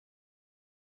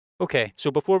Okay, so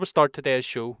before we start today's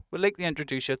show, we'd like to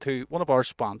introduce you to one of our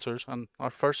sponsors and our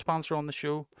first sponsor on the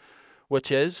show,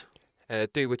 which is,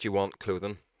 Do what you want,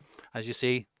 clothing. as you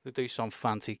see, they do some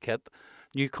fancy kit.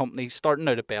 New company starting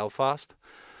out of Belfast.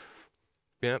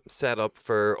 Yeah, set up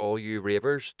for all you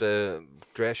ravers to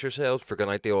dress yourselves for going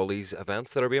out to all these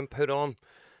events that are being put on.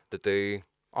 To do,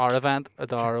 Our event,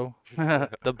 Adaro,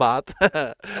 the bat.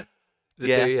 they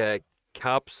Yeah. do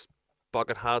caps,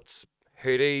 bucket hats,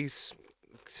 hoodies.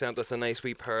 Sent us a nice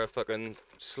wee pair of fucking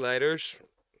sliders.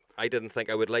 I didn't think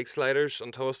I would like sliders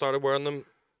until I started wearing them.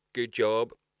 Good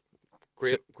job.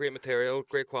 Great material,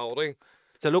 great quality.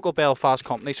 It's a local Belfast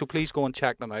company, so please go and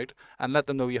check them out and let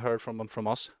them know you heard from them from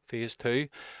us, Phase 2.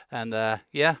 And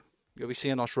yeah, you'll be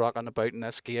seeing us rocking about in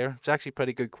this gear. It's actually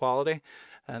pretty good quality.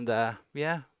 And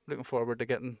yeah, looking forward to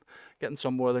getting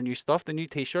some more of their new stuff. The new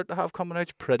t-shirt they have coming out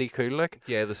is pretty cool. Like,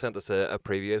 Yeah, they sent us a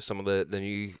preview of some of the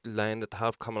new line that they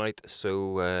have coming out.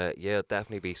 So yeah,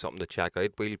 definitely be something to check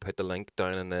out. We'll put the link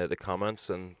down in the comments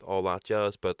and all that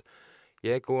jazz. But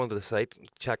yeah, go onto the site,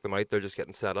 check them out. They're just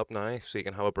getting set up now, so you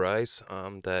can have a browse.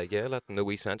 And yeah, let them know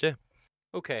we sent you.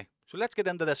 okay, so let's get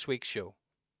into this week's show.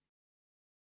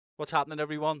 What's happening,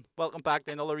 everyone? Welcome back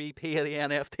to another EP of the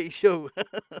NFT Show.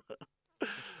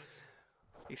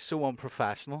 He's so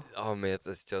unprofessional. Oh mate,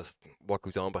 it's just what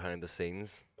goes on behind the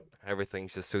scenes.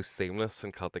 Everything's just so seamless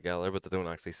and cut together, but they don't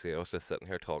actually see us just sitting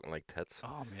here talking like tits.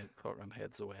 Oh, mate, talking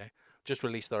heads away. Just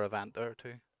released our event there,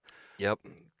 too. Yep.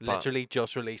 Literally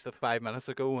just released it 5 minutes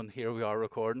ago, and here we are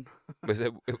recording. Was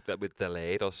it that we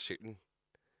delayed us shooting?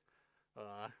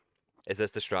 Is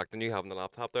this distracting you having the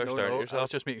laptop there, staring at I yourself?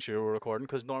 was just making sure we're recording,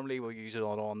 because normally we'll use it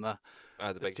all on the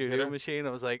The big studio computer? machine.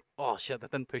 I was like, oh shit, I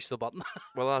didn't push the button.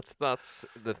 Well, that's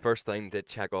the first thing to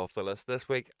check off the list this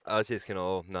week. As you can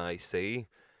all now see,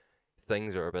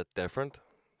 things are a bit different.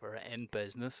 We're in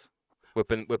business. We've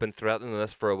been threatening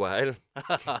this for a while.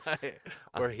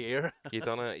 We're here. You've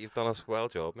done a swell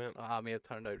job, mate. I mean, it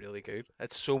turned out really good.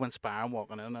 It's so inspiring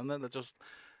walking in, and it just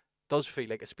does feel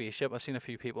like a spaceship. I've seen a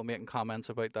few people making comments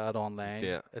about that online.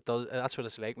 Yeah. It does. That's what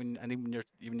it's like when when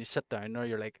you sit down there,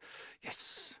 you're like,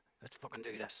 yes, let's fucking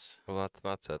do this. Well,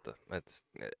 that's it.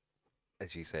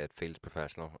 As you say, it feels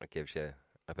professional. It gives you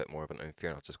a bit more of an oomph.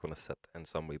 You're not just going to sit in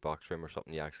some wee box room or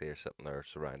something. You actually are sitting there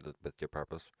surrounded with your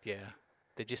purpose. Yeah.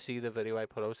 Did you see the video I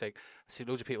put out? I was like, I see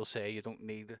loads of people say you don't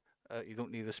need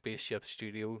a spaceship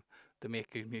studio to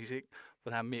make good music,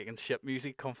 but I'm making ship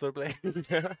music comfortably.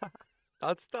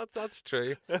 That's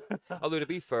true. Although to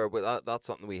be fair, but that's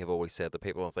something we have always said to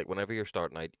people. It's like whenever you're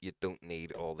starting out, you don't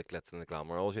need all the glitz and the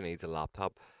glamour. All you need is a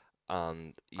laptop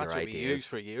and your That's what we ideas. used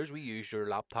for years. We used your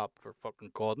laptop for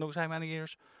fucking God knows how many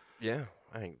years. Yeah,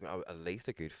 I think at least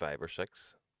a good 5 or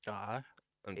 6.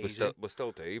 And easy. we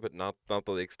still do, but not to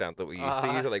the extent that we used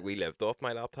to use it. Like we lived off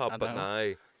my laptop, I but know.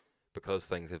 now because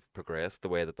things have progressed the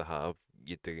way that they have,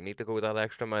 you do need to go that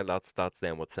extra mile. That's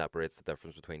then what separates the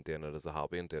difference between doing it as a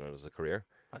hobby and doing it as a career.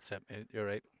 That's it, mate. You're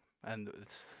right. And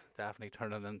it's definitely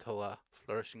turning into a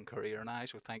flourishing career now.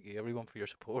 So thank you, everyone, for your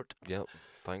support. Yep,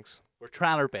 thanks. We're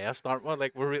trying our best, aren't we?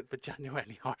 Like, we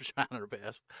genuinely are trying our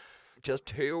best. Just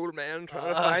 2 old men trying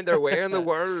to find their way in the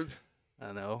world.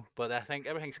 I know. But I think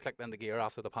everything's clicked into gear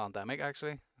after the pandemic,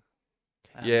 actually.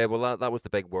 Yeah, well, that was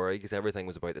the big worry because everything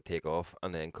was about to take off,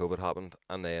 and then COVID happened,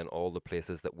 and then all the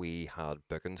places that we had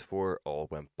bookings for all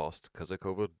went bust because of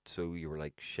COVID. So you were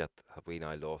like, shit, have we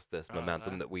now lost this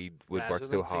momentum that we would work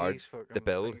so hard to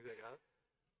build? Like that.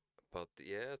 But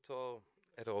yeah,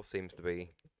 it all seems to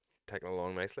be taking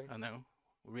along nicely. I know.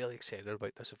 Really excited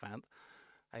about this event.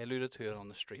 I alluded to it on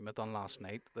the stream I done last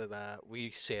night that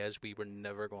we says we were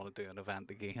never going to do an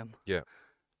event again. Yeah.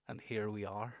 And here we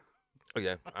are. Oh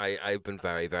yeah, I've been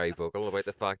very, very vocal about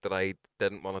the fact that I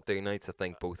didn't want to do nights. I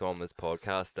think both on this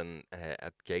podcast and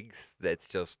at gigs. It's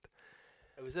just...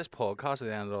 It was this podcast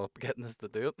that ended up getting us to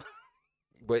do it.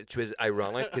 Which was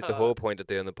ironic because the whole point of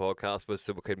doing the podcast was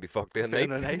so we couldn't be fucked doing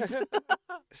nights.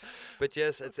 But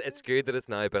yes, it's good that it's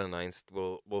now been announced.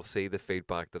 We'll see the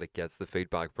feedback that it gets. The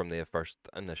feedback from the first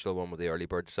initial one with the early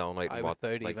bird selling out in what,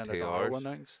 like 2 hours.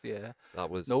 Announced, yeah. That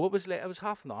was No, it was late. It was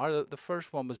half an hour. The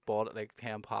first one was bought at like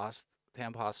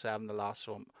 7:10. The last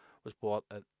one was bought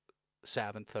at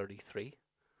 7:33.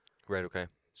 right. Okay.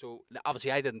 So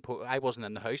obviously I wasn't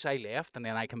in the house. I left and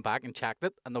then I came back and checked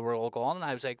it and they were all gone and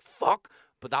I was like, fuck.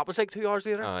 But that was like 2 hours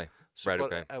later. Aye. So, Right,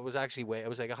 but okay. It was actually it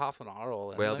was like a half an hour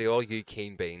all in. Well, like. to all you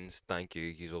keen beans, thank you.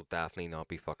 You will definitely not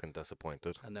be fucking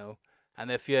disappointed. I know. And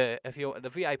if you the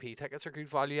VIP tickets are good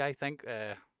value, I think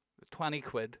 20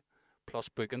 quid plus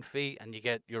booking fee and you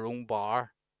get your own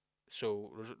bar.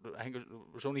 So I think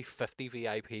there's only 50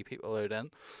 VIP people out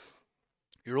in.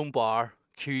 Your own bar,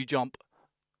 queue jump,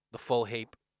 the full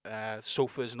heap.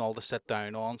 Sofas and all to sit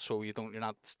down on, so you're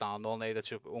not standing all night. It's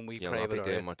your own wee You'll not private be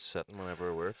area. doing much sitting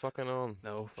whenever we're fucking on.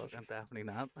 No, fucking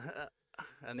definitely not.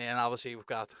 And then obviously we've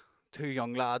got two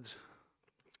young lads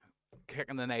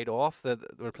kicking the night off. That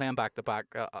we're playing back to back.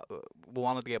 We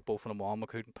wanted to get both of them on. We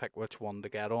couldn't pick which one to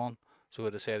get on, so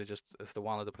we decided just if they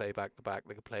wanted to play back to back,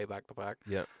 they could play back to back.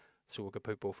 Yeah. So we could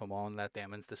put both of them on, let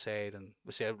them decide, and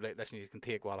we said, like, listen, you can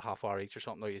take a half hour each or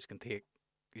something, or you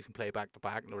can play back to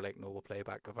back, and they were like, no, we'll play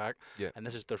back to back. Yeah. And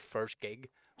this is their first gig,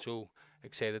 so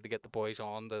excited to get the boys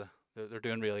on. They're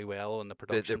doing really well, and the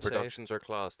production. The productions are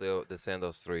class. They send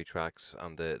us 3 tracks,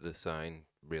 and the sound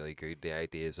really good. The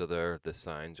ideas are there, the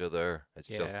sounds are there. It's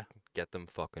just get them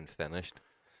fucking finished.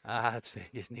 You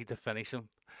just need to finish them,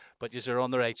 but you're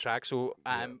on the right track. So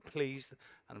I'm pleased,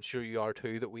 and I'm sure you are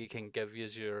too, that we can give you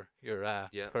your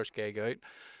first gig out.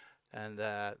 And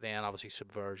then obviously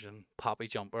Subversion, Poppy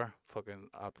Jumper, fucking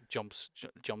jump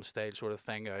style sort of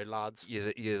thing out, lads.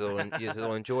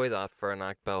 You'll enjoy that for an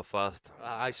act Belfast.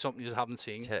 Something you haven't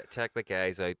seen. Check the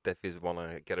guys out if you want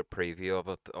to get a preview of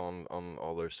it on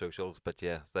all their socials. But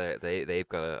yes, they've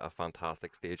got a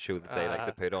fantastic stage show that they like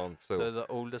to put on. So they're the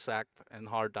oldest act in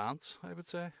hard dance, I would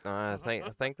say. I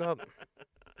think that.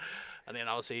 And then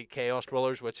obviously Chaos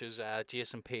Brothers, which is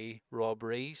Jason P, Rob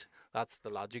Rees. That's the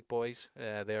Logic Boys.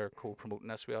 They're co-promoting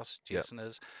this with us. Jason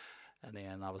is, and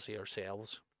then obviously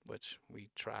ourselves, which we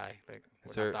try. Like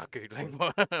we're not that good.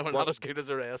 Like we're not as good as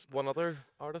the rest. One other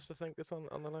artist I think that's on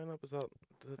the lineup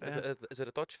is it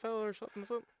a Dutch fella or something?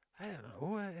 Is it? I don't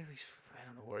know. I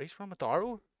don't know where he's from.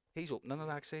 Adaro. He's opening it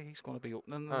actually. He's going to be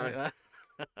opening.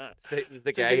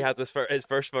 The guy has his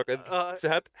first fucking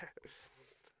set.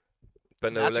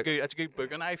 But no, that's a good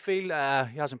booking. I feel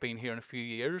he hasn't been here in a few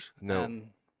years. No,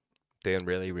 doing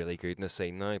really, really good in the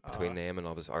scene now between them and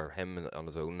him on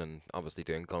his own, and obviously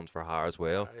doing Guns for Hire as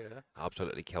well.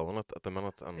 Absolutely killing it at the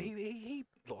minute. And he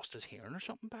lost his hearing or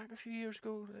something back a few years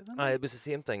ago. It was the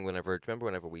same thing. Whenever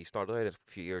we started out a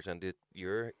few years into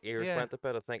your ears went a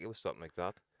bit. I think it was something like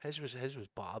that. His was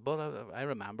bad, but I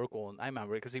remember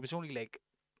because he was only like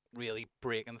really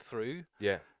breaking through.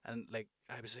 Yeah. And like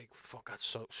I was like, fuck, that's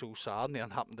so sad. And then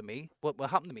it happened to me. What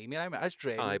happened to me? I was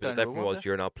driving down but the the road. difference was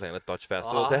you're not playing at Dutch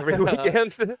festivals every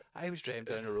weekend. I was driving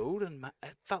down the road and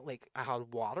it felt like I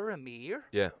had water in my ear.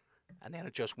 Yeah. And then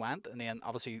it just went, and then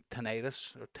obviously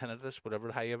tinnitus,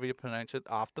 however you pronounce it,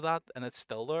 after that, and it's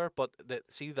still there. But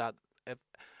see that if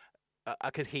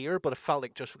I could hear, but it felt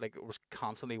like it was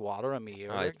constantly water in my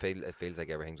ear. It feels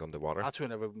like everything's underwater. That's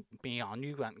whenever me and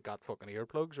you went and got fucking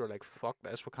earplugs. We're like, fuck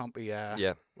this, we can't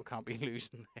be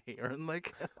losing hearing.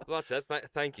 Like, well, that's it.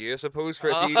 Thank you, I suppose, for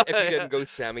if you didn't go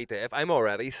semi-deaf. I'm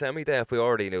already semi-deaf. We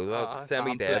already know that.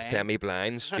 Semi-deaf,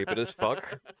 semi-blind, stupid as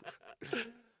fuck.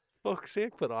 Fuck's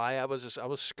sake! But I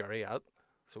was scary out.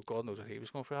 So God knows what he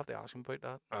was going for. I have to ask him about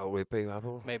that. Oh, we'd be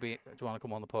able. Maybe do you want to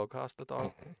come on the podcast at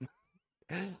all?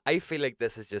 I feel like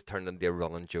this has just turned into a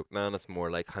running joke now, and it's more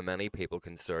like how many people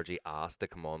can Sergi ask to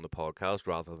come on the podcast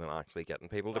rather than actually getting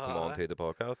people to come on to the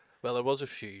podcast. Well, there was a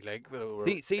few, like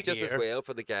see just as well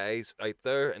for the guys out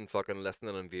there in fucking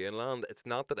listening and viewing land. It's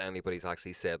not that anybody's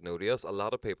actually said no to us. A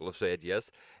lot of people have said yes.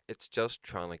 It's just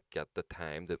trying to get the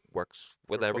time that works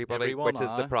with everybody, which is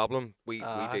the problem. We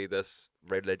do this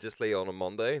religiously on a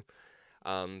Monday.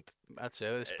 And that's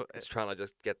it. It's trying to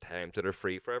just get times that are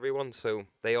free for everyone. So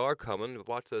they are coming.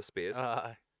 Watch this space.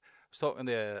 I was talking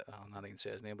to, I'm not even say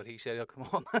his name, but he said he'll come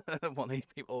on. One of these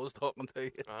people I was talking to.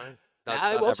 It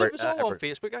was all on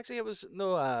Facebook actually. It was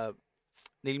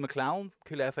Neil McClown,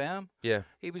 Cool FM. Yeah.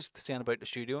 He was saying about the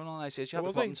studio and all. And I said, you have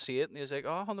to come and see it. And he was like,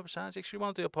 100%. I said, you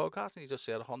want to do a podcast? And he just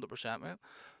said 100%, man.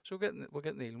 So we'll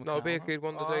get Neil McClown. That'll be a good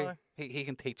one to do. He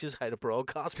can teach us how to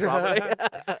broadcast properly.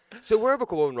 So where are we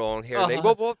going wrong here,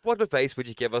 Neil? What advice would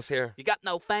you give us here? You got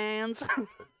no fans.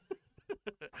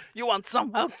 You want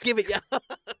some? I'll give it you.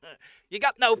 You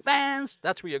got no fans.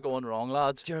 That's where you're going wrong,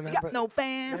 lads. Do you remember? You got no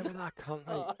fans. Remember that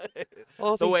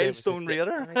cunt? The Wildstone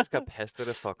Raider. He just got pissed at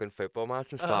a fucking football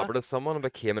match and slobbered at someone and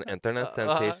became an internet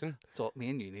sensation. So me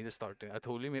and you need to start doing. I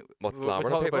told you, mate. What's we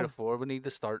slobbering talked people? about it before. We need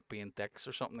to start being dicks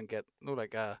or something and get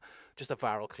just a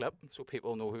viral clip so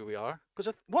people know who we are.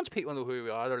 Because once people know who we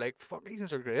are, they're like, "Fuck, these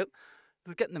guys are great."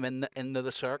 They're getting them into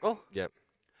the circle. Yep.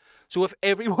 So if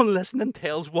everyone listening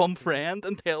tells one friend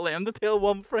and tell them to tell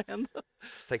one friend.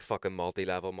 It's like fucking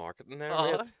multi-level marketing there,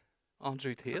 mate.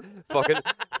 Andrew Tate.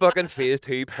 fucking phase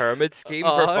 2 pyramid scheme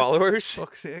for followers.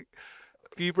 Fuck's sake.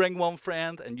 If you bring one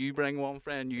friend and you bring one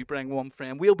friend, you bring one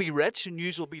friend, we'll be rich and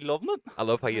you'll be loving it. I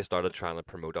love how you started trying to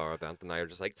promote our event and now you're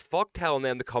just like, fuck telling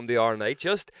them to come to our night.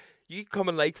 Just you come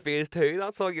and like phase 2.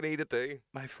 That's all you need to do.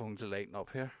 My phone's lighting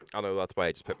up here. I know, that's why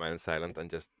I just put mine in silent and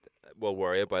just will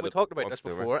worry about We it. talked about once this it's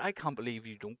over. before. I can't believe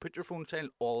you don't put your phone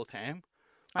silent all the time.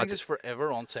 I Mine's just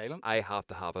forever on silent. I have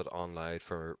to have it on loud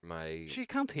for my. So you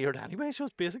can't hear it anyway, so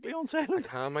it's basically on I silent.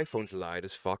 can. My phone's loud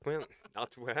as fuck, man.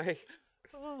 That's why.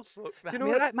 Oh, fuck. Do you know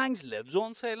what? Mine's lives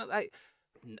on silent. I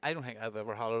don't think I've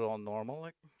ever had it on normal.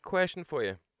 Like, Question for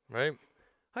you, right?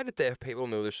 How do deaf people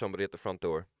know there's somebody at the front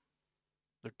door?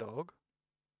 their dog.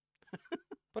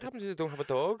 What happens if they don't have a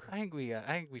dog? I think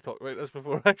we talked about this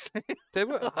before, actually. Did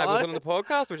we? I was on the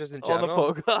podcast or just in general?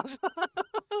 On the podcast.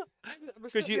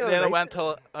 Because Because then I went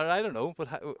to, I don't know, but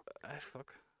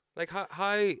fuck. like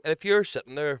how if you're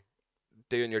sitting there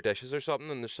doing your dishes or something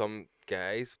and there's some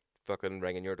guys fucking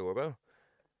ringing your doorbell,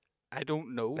 I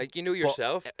don't know. like you know but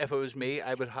yourself. If it was me,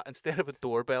 I would instead of a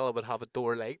doorbell, I would have a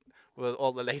door light with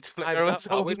all the lights flickering. when That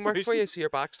someone's wouldn't work for pushing. you, so your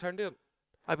back's turned to it.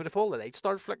 But if all the lights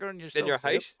start flickering, you're still In your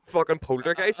safe. house, fucking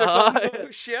poltergeist or Uh, something.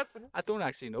 Oh, shit. I don't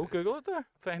actually know. Google it there.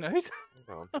 Find out.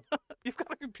 Well, You've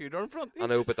got a computer in front of I you.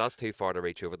 know, but that's too far to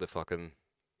reach over the fucking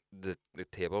the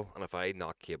table. And if I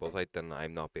knock cables out, then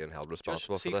I'm not being held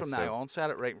responsible Just see for this. from now on,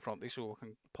 set it right in front of you so we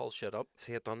can pull shit up.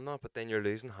 See, I've done that, but then you're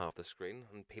losing half the screen,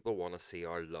 and people want to see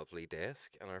our lovely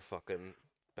desk and our fucking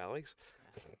bellies.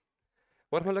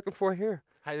 What am I looking for here?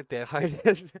 How did deaf? How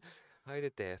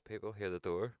did deaf people hear the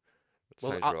door? It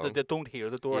Well, sounds they wrong. don't hear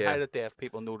the door. Yeah. How did deaf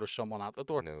people know there's someone at the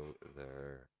door? No,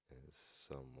 there is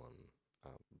someone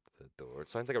at the door. It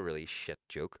sounds like a really shit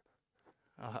joke.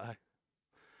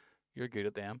 You're good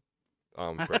at them.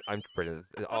 I'm brilliant.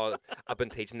 Oh, I've been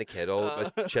teaching the kid all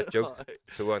the shit jokes.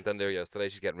 So I went in there yesterday.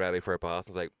 She's getting ready for a bath.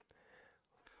 I was like,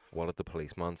 "What did the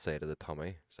policeman say to the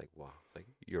tummy?" She's like, "What?" It's like,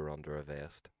 "You're under a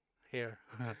vest." Here.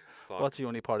 Fuck. What's the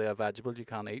only part of a vegetable you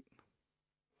can't eat?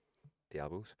 The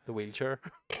elbows. The wheelchair.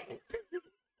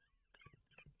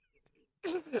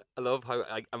 I love how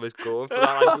I was going for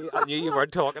that. I knew you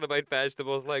weren't talking about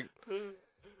vegetables. Like,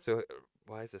 so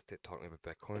why is this talking about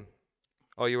Bitcoin?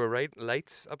 Oh, you were right.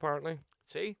 Lights, apparently.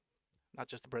 See? Not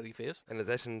just a pretty face. In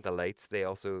addition to lights, they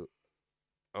also.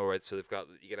 All right, so they've got.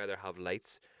 You can either have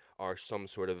lights or some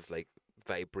sort of like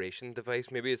vibration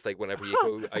device. Maybe it's like whenever you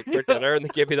go out for dinner and they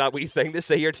give you that wee thing to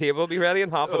say your table will be ready in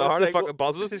half an Oh, hour it's and it like, fucking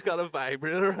buzzes. She's got a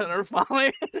vibrator in her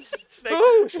family. It's like,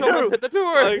 Oh, someone hit the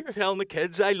door. like telling the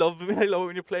kids, I love it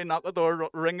when you play knock the door,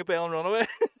 ring a bell and run away.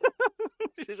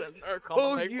 She's in there coming. Oh,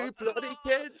 like, you what the- bloody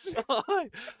kids.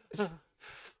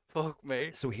 Fuck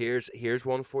me. So here's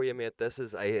one for you, mate. I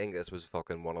think this was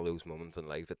fucking one of those moments in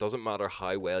life. It doesn't matter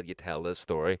how well you tell this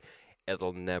story,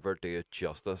 it'll never do it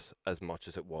justice as much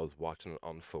as it was watching it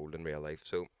unfold in real life.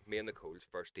 So me and Nicole's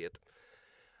first date,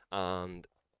 and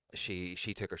she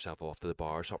took herself off to the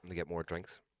bar or something to get more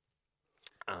drinks.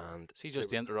 And See, just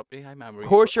to interrupt you, I remember. of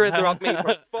course you're interrupting me,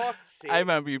 for fuck's sake. I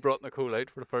remember you brought Nicole out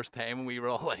for the first time, and we were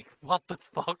all like, "What the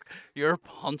fuck? You're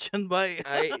punching by."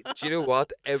 Do you know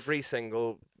what? Every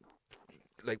single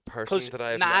like person Because that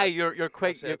I've nah, met, you're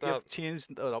quite. said that. You've changed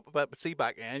it up a bit. But see,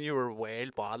 back then you were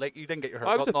wild bad. Like you didn't get your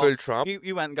I was haircut. a full tramp.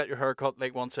 You went and got your haircut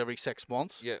like once every 6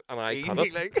 months. Yeah, and I Easy, cut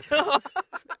it. like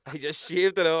I just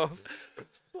shaved it off.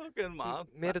 fucking man.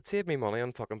 Made it saved me money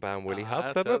on fucking buying woolly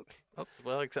hats, That's didn't it. That's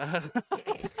well exactly.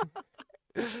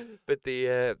 But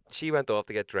she went off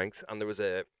to get drinks, and there was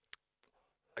a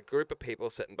group of people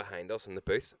sitting behind us in the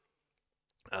booth,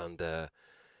 and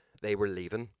they were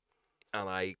leaving, and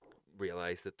I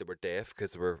realised that they were deaf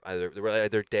because they were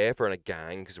either deaf or in a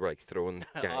gang because they were like throwing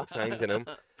gang signs, you know.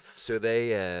 So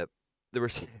they were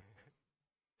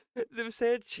they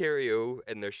said cheerio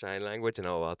in their sign language and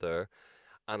all that there,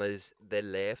 and as they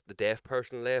left, the deaf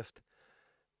person left,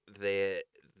 they'd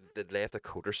left a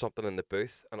coat or something in the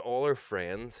booth, and all her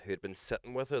friends who had been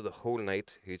sitting with her the whole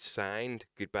night, who'd signed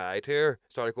goodbye to her,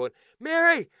 started going,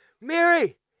 Mary,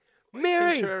 Mary,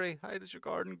 Mary. Sherry, how does your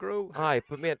garden grow? Aye,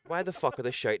 but mate, why the fuck are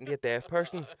they shouting to a deaf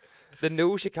person? They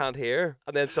know she can't hear,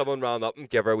 and then someone ran up and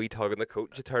gave her a wee tug on the coat,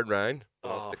 and she turned round.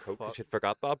 Well, Oh, the coat, fuck. she'd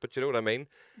forgot that, but you know what I mean?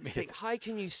 It's like, how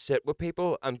can you sit with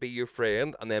people and be your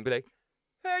friend, and then be like,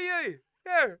 hey, you,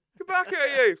 here, come back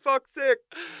here, you, fuck's sake.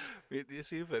 Wait, do you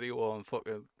see a video on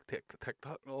fucking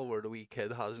TikTok and all where the wee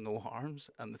kid has no arms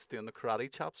and it's doing the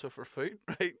karate chops with her foot,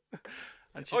 right?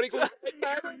 And she Oh, he goes,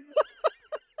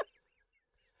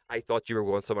 I thought you were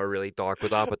going somewhere really dark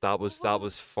with that, but that was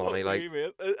funny. Fuck Like, me,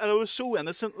 mate. And it was so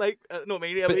innocent, like, no, I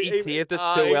mean, but he saved it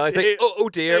so well. I think, oh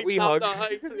dear, we hug.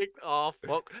 Oh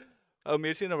fuck. Me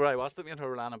and her, I watched it. Me and her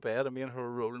were lying in bed, and me and her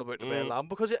were rolling about the bed, laughing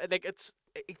because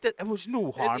it was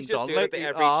no harm He's just done. doing it Like to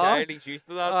every child, he's used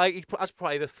to that. that's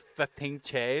probably the 15th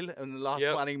child in the last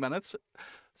Yep. 20 minutes.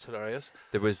 It's hilarious.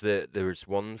 There was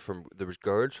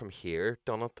girls from here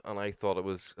done it, and I thought it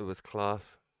was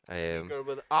class. Girl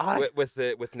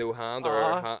with no hand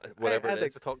or whatever I'd it like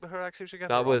is. to talk to her actually. She get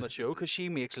That her was- on the show because she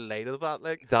makes light of that.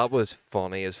 Like, That was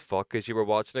funny as fuck because you were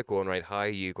watching it going, right, how are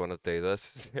you going to do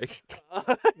this?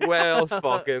 Well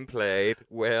fucking played.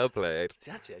 Well played.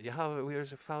 that's it. You have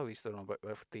there's a fellow we used to run about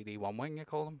with DD One Wing. You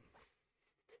call him.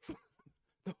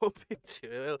 No big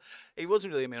deal. He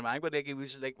wasn't really a main man, but like he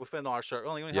was like within our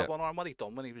circle. He only Yeah. had one arm. What he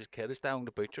done when he was a kid is down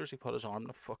the butchers. He put his arm in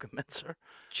a fucking mincer.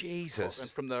 Jesus. And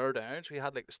from there down, so he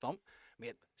had like the stump.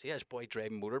 Mate, see this boy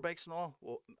driving motorbikes and all.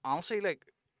 Well, honestly, like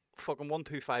fucking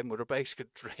 125 motorbikes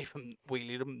could drive him,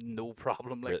 wheelie them, no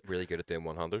problem. Like, Really good at doing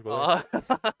 100. By the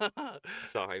way.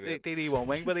 Sorry, mate. DD One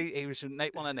Wing, but he was one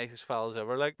of the nicest fellas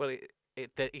ever. Like, but he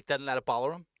didn't let it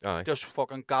bother him. Aye. Just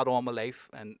fucking got on with life.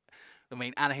 And I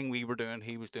mean, anything we were doing,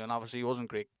 he was doing. Obviously, he wasn't a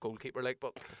great goalkeeper, like,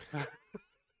 but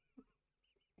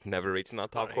Never reaching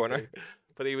that top Sorry, corner. dude.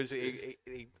 But he was he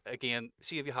again.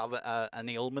 See, if you have an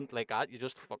ailment like that, you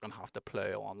just fucking have to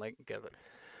plow on, like, and give it.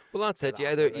 Well, that's it. Get You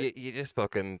after either it. you just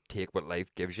fucking take what life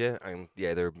gives you, and you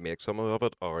either make something of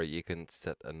it, or you can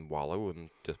sit and wallow and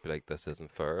just be like, "This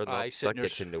isn't fair." And I that sit in your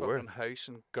gets you nowhere. fucking house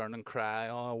and gurn and cry.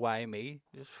 Oh, why me?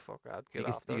 Just fuck that. You Get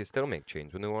can, after. you it. can still make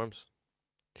tunes with no arms.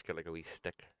 Just get like a wee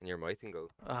stick in your mouth and go.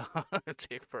 It'd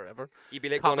take forever. You'd be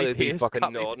like Copy one of these paste, fucking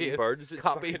copy naughty paste, birds. that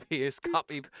Copy fucking- paste,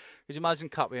 copy. Could you imagine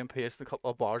copy and paste a couple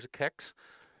of bars of kicks?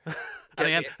 and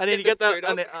Get then you the get that, food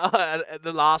and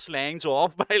the last line's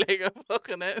off by like a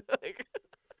fucking like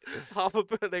half a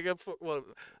bit, like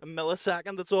a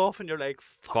millisecond. It's off, and you're like,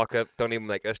 fuck, Fuck it. Don't even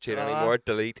like this tune Uh, anymore.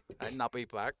 Delete. I'd not be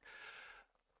back.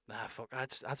 Nah, fuck.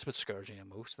 That's what scares you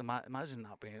most. Imagine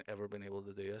not ever being able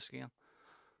to do this again.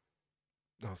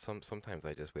 No, sometimes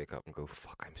I just wake up and go,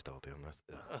 "Fuck, I'm still doing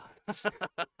this."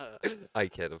 I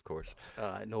kid, of course.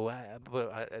 No,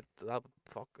 that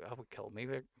would kill me,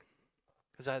 like,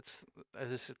 because that's,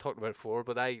 as I talked about before.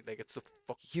 But I like it's a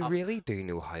fuck. You really do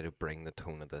know how to bring the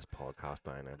tone of this podcast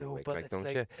down every No, week, but like, it's don't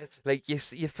like, you? it's. Like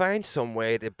you find some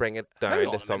way to bring it down Hang to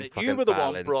on a some minute, fucking you were the one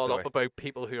balanced brought story. up about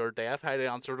people who are deaf, how they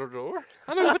answer the door.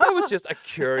 I know, but that was just a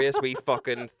curious wee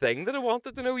fucking thing that I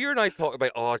wanted to know. You're now talking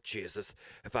about, oh Jesus,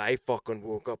 if I fucking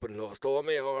woke up and lost all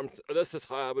my arms, this is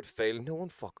how I would feel. No one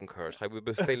fucking cares how we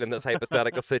would feel in this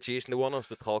hypothetical situation. They want us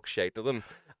to talk shit to them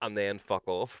and then fuck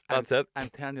off. That's it. I'm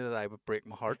telling you that I would break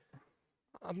my heart.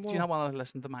 I'm Do you not want to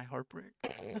listen to my heartbreak?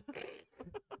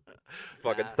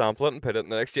 fucking Nah. sample it and put it in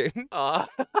the next tune.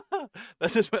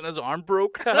 This is when his arm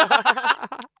broke.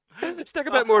 Stick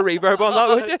a bit more reverb on that,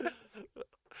 would you?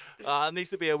 It needs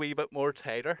to be a wee bit more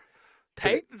tighter.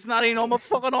 Tight? It's not even on my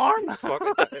fucking arm.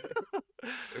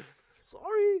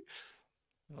 Sorry.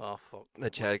 Oh, fuck. The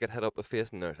child got hit up the face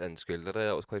in school today.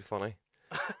 That was quite funny.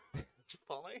 It's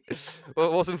funny. Well,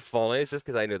 it wasn't funny. It's just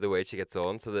because I know the way she gets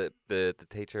on. So the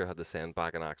teacher had to send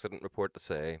back an accident report to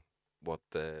say what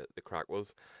the crack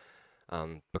was.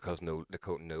 Because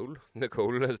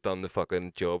Nicole has done the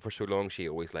fucking job for so long, she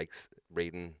always likes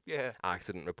reading Yeah.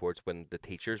 accident reports when the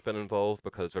teacher's been involved,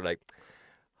 because they're like,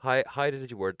 how did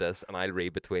you word this? And I'll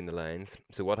read between the lines.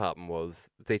 So what happened was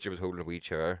the teacher was holding a wee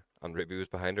chair and Ruby was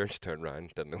behind her, and she turned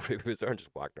around, didn't know Ruby was there, and just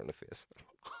whacked her in the face.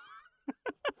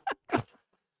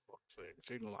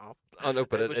 She didn't laugh. I know,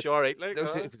 but it was alright, like.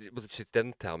 she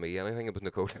didn't tell me anything. It was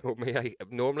Nicole who told me.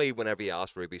 Normally, whenever you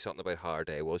ask Ruby something about how her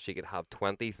day was, she could have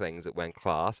 20 things that went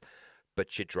class,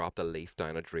 but she dropped a leaf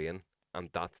down a drain, and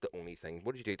that's the only thing.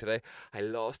 What did you do today? I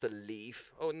lost a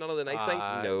leaf. Oh, none of the nice things?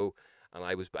 No. And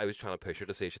I was trying to push her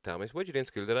to see if she'd tell me. So, what did you do in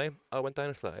school today? Oh, I went down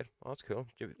a slide. Oh, that's cool.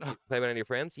 Did you play with any of your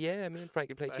friends? Yeah, me and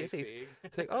Frankie played chases.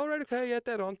 It's like, oh, right, okay, yeah,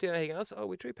 dead on. Do anything else? Oh,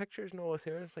 we drew pictures and all this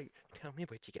here. It's like, tell me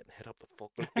about you getting hit up the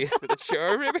fucking face with a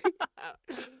chair, Ruby.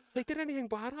 It's like, did anything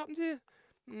bad happen to you?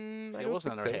 It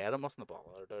wasn't in her head. It mustn't have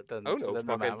bothered her. Oh no,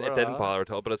 it didn't bother her at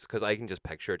all. But it's because I can just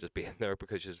picture her just being there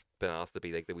because she's been asked to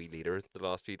be like the wee leader the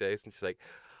last few days, and she's like,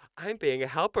 I'm being a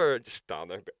helper, and just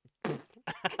stand there.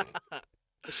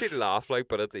 She'd laugh like,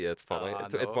 but it's funny. Oh,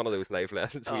 It's no. one of those life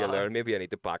lessons where you learn. Maybe I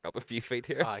need to back up a few feet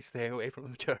here. I stay away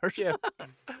from the chairs. Yeah.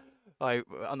 An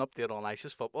update on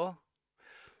ISIS football.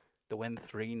 They win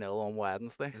 3-0 on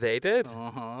Wednesday. They did.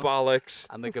 Bollocks.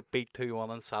 And they got beat 2-1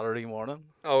 on Saturday morning.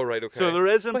 Oh right, okay. So there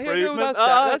is But improvement. here, no,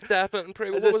 that's definite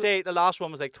improvement. As I say, the last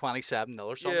one was like 27-0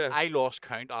 or something. Yeah. I lost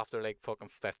count after like fucking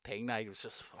 15. I was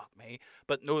just, fuck me.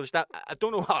 But no, there's that. I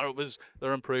don't know how it was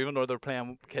they're improving or they're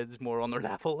playing kids more on their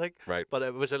level, like. Right. But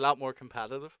it was a lot more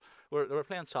competitive. They were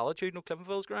playing Solitude, no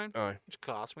Cliftonville's ground. Aye. It's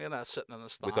class, me, and I was sitting in the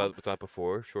stand. Was that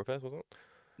before Shorefest, wasn't it?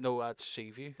 No, that's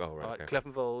Seaview. Oh, right, okay.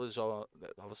 Cliftonville is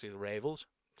obviously the rivals.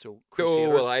 So Oh, Crusaders.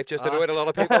 well, I've just annoyed a lot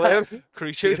of people then.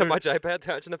 Crusaders. Shows how much I pay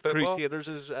attention to football. Crusaders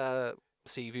is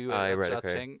sea view. Aye, That's right, that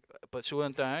okay. thing. But so we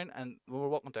went down, and we were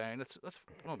walking down. It's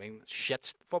I mean,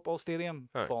 shit football stadium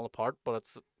Aye. falling apart, but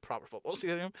it's a proper football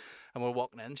stadium. And we're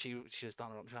walking in. She was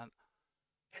down up and she went,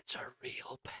 "It's a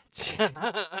real pitch."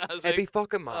 I was It'd be like,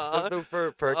 fucking massive though for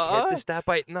a kid to step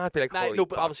out and not be like, nah, holy no,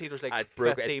 but fuck. obviously there's like It's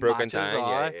 15 broken matches. down,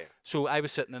 aye. yeah. So I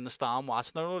was sitting in the stand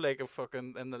watching her, like a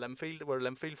fucking in the Linfield, where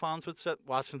Linfield fans would sit,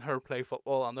 watching her play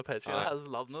football on the pitch. You know, Aye. I was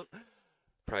loving it.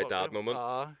 Proud dad moment.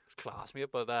 It's class, mate.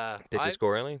 But Did you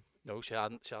score any? No, she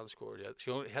hadn't scored yet.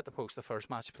 She only had to post the first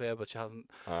match she played, but she hasn't.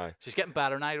 Aye. She's getting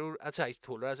better now. That's how I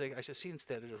told her. I was like, I should see,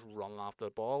 instead of just running after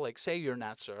the ball, like, say you're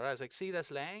net, sir. I was like, see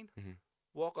this lane? Mhm.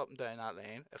 Walk up and down that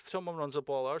lane. If someone runs the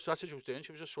ball there, so that's what she was doing.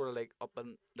 She was just sort of like up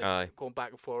and Aye. going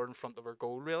back and forward in front of her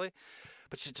goal, really.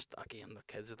 But she just, again, the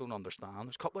kids, they don't understand.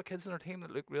 There's a couple of kids in her team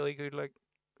that look really good, like,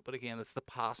 but again, it's the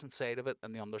passing side of it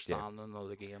and the understanding of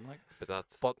the game, like. But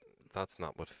that's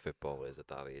not what football is at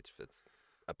that age. It's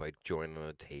about joining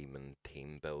a team and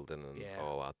team building and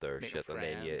all that there Making shit. And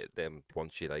friends. then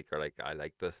once you are like, I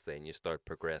like this, then you start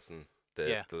progressing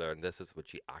to learn this is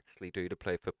what you actually do to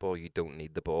play football. You don't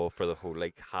need the ball for the whole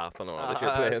like half an hour that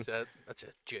you're playing. That's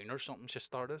it. June or something she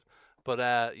started.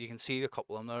 But you can see a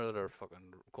couple of them there that are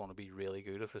fucking going to be really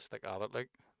good if they stick at it. Like,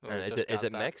 And is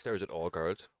it mixed or is it all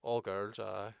girls? All girls.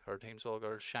 Her team's all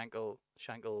girls. Shankle.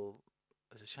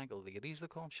 Is it Shankle Ladies they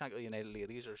call them? Shankle United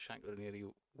Ladies or Shankle United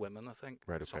Women, I think.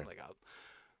 Right, okay. Something like that.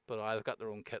 But they've got their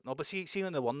own kit. No, but see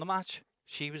when they won the match,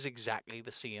 she was exactly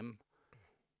the same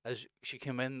as she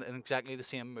came in exactly the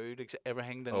same mood,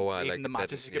 everything. Then even like the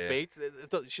matches she could beat,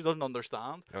 she doesn't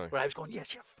understand. Oh. Where I was going,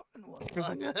 yes, you fucking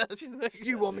won.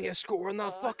 You want me to score on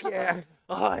that? Fuck yeah.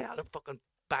 Oh, I had a fucking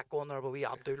back on there, but we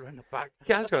Abdul in the back.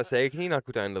 Yeah, I was gonna say, can you not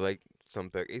go down to like some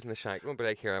bookies in the shank and be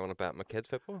like, here, I want to bet my kids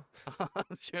football?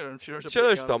 I'm sure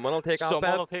There's someone will take that bet.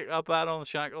 Someone will take that bet on the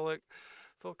shankle, like,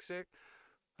 fuck's sake.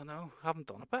 I know, haven't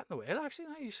done a bet in a while, actually,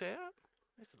 now you say it.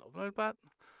 I used to love an old bet.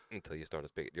 Until you started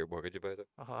speaking to your mortgage about it.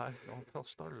 I'll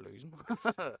start losing.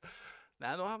 No,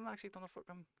 I haven't actually done a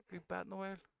fucking good bet in a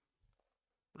while.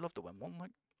 Would love to win one,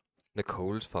 like.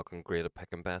 Nicole's fucking great at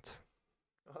picking bets.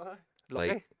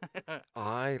 Lucky.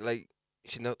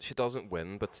 She doesn't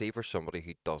win, but see, for somebody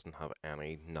who doesn't have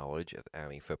any knowledge of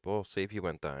any football, see if you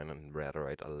went down and read her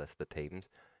out a list of teams,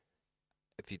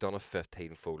 if you done a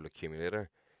 15-fold accumulator,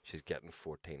 she's getting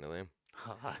 14 of them.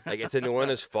 Like, it's annoying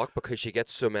as fuck because she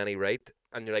gets so many right,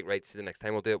 and you're like, right, see, the next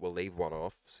time we'll do it, we'll leave one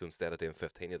off. So instead of doing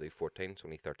 15, you'll do 14, so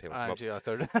only 13 will come up.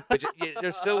 30. But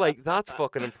you're still like, that's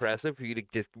fucking impressive for you to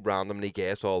just randomly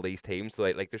guess all these teams.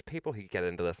 Like there's people who get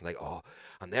into this and like, oh,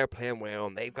 and they're playing well,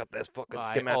 and they've got this fucking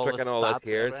schematic and all that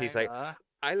here. And she's like,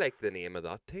 I like the name of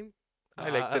that team. I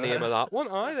like the name of that one.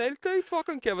 They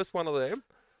fucking give us one of them.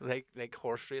 Like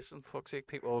horse racing, fuck's sake.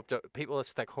 People that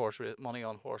stick money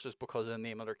on horses because of the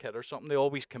name of their kid or something, they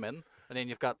always come in. And then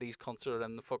you've got these cunts that are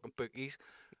in the fucking bookies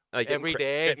every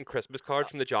day. Getting Christmas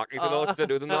cards from the jockeys and all because they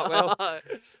know them that well.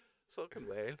 Fucking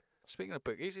well. Speaking of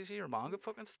bookies, you see your man got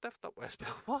fucking stiffed up West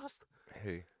Belfast?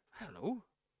 Who? I don't know.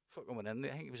 Fucking went in, I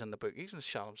think he was in the bookies and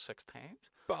shot him 6 times.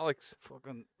 Bollocks.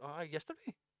 Fucking,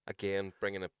 yesterday. Again,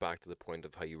 bringing it back to the point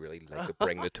of how you really like to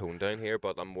bring the tone down here,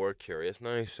 but I'm more curious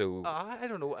now. So, I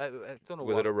don't know. I don't know.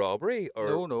 Was it a robbery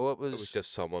or no? It was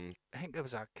just someone. I think it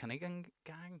was a Kinnigan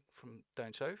gang from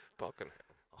down south. Fucking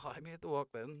hell. I made the walk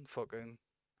in. Fucking,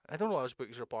 I don't know. What his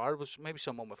bookies or bar. It was maybe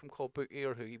someone with him called Bookie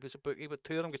or who he was a bookie, but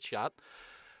 2 of them got shot.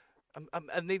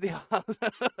 I need the.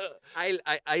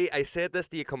 I said this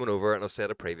to you coming over, and I've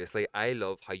said it previously. I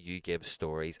love how you give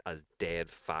stories as dead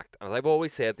fact. And as I've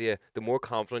always said to you, the more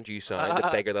confident you sound, the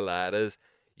bigger the lad is.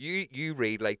 You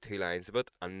read like 2 lines of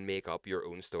it and make up your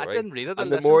own story. I didn't read it. And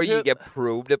the more you get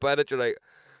probed about it, you're like,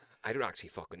 I don't actually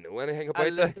fucking know anything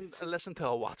about this. I listened to a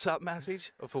WhatsApp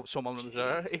message of someone was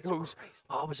there. He goes,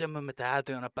 I was in with my dad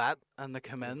doing a bet, and they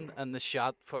come in and they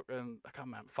shot fucking, I can't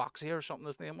remember, Foxy or something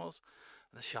his name was.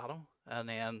 They shot him, and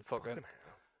then fucking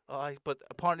but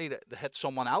apparently they hit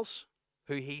someone else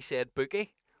who he said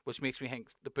bookie, which makes me think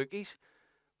the bookies.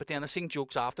 But then I seen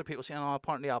jokes after, people saying, oh,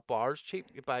 apparently that bar's cheap.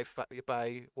 You buy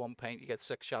 1 pint, you get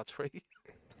 6 shots free.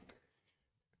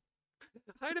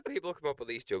 How do people come up with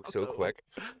these jokes so quick?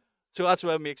 So that's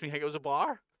what makes me think it was a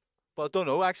bar. But I don't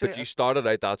know, actually. But you started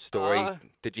out that story.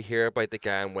 Did you hear about the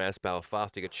guy in West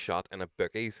Belfast who got shot in a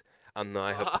bookies? And now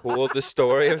I have told the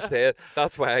story of saying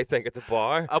that's why I think it's a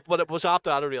bar. But it was after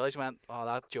that I realised,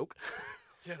 that joke.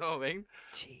 Do you know what I mean?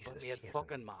 Jesus. Mate,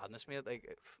 fucking madness, mate.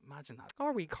 Like, imagine that.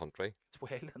 Our wee country. It's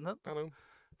wild, isn't it? I know.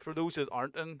 For those that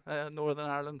aren't in Northern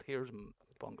Ireland, here's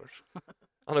bungers.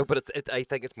 I know, but I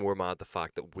think it's more mad the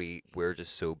fact that we're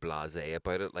just so blasé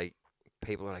about it. Like,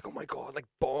 people are like, oh my god, like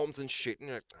bombs and shooting.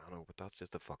 You're like, I know, but that's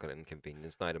just a fucking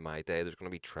inconvenience now to my day. There's going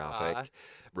to be traffic.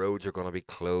 Roads are going to be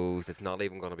closed. It's not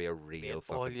even going to be a real Mate,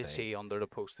 fucking all you thing. see under the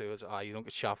post too is, you don't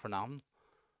get shot for nothing.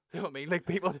 You know what I mean? Like,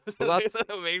 people just, Well, that's- you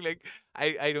know what I mean? Like,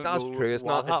 I don't know. That's true. It's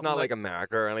not. what It's not happened, like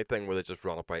America or anything where they just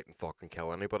run about and fucking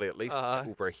kill anybody. At least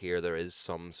over here, there is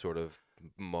some sort of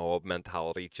mob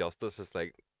mentality. Justice is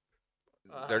like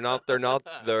they're not. They're not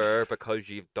there because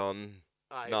you've done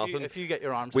nothing. If you get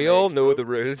your arms, We and all legs know broke, the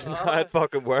rules and how it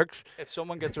fucking works. if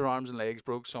someone gets their arms and legs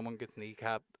broke, someone gets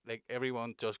kneecapped. Like,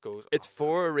 everyone just goes. It's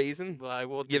for a reason. Why,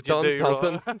 what You've did you done do,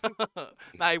 something.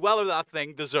 Now, whether that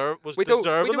thing was We don't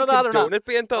deserving of that or condone not. it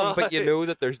being done, but you know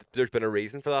that there's been a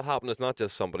reason for that happening. It's not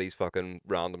just somebody's fucking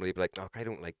randomly be like, "Oh, I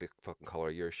don't like the fucking colour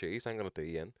of your shoes. I'm gonna do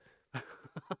you in."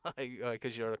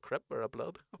 Because you're a Crip or a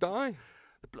Blood. Die.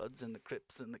 The Bloods and the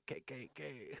Crips and the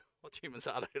KKK. What team is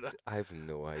that out of? I have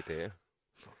no idea.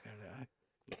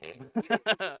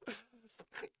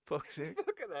 Fuck's sake.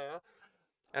 Fucking hell.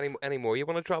 Any more you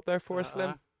want to drop there for us,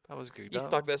 Slim? That was good. You that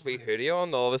stuck one. this wee hoodie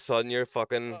on, all of a sudden you're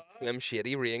fucking Slim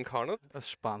Shady reincarnate. A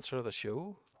sponsor of the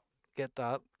show. Get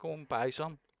that. Go and buy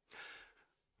some.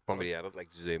 Somebody had it like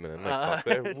zooming in like fuck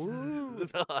there. Woo.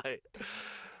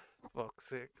 Fuck's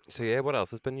sake. So yeah, what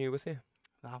else has been new with you?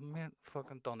 I haven't been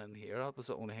fucking done in here. That was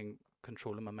the only thing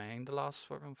controlling my mind the last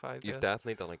fucking 5 You've days.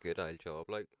 definitely done a good old job.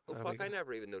 Like, oh There fuck, we I go.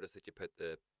 never even noticed that you put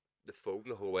the phone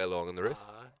the whole way along on the roof.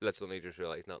 Let's only just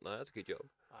realise not now. That's a good job.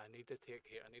 I need to take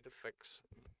here. I need to fix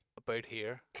about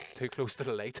here. It's too close to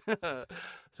the light.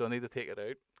 So I need to take it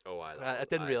out. Oh, I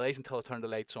didn't realise until I turned the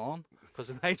lights on. Because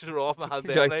the lights were off and I had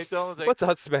You're the like, lights on. I was like, What's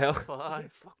that smell?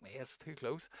 fuck me, it's too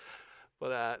close.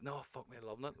 But no, fuck me,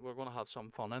 loving it. We're going to have some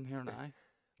fun in here now.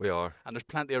 We are. And there's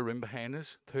plenty of room behind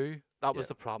us too. That was Yeah.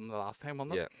 the problem the last time,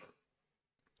 wasn't it? Yeah.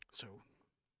 So,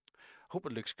 hope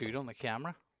it looks good on the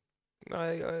camera.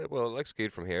 Well, it looks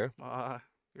good from here.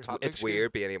 It's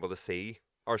weird being able to see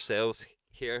ourselves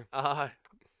here.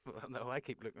 No, I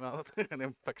keep looking at it and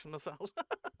then fixing myself.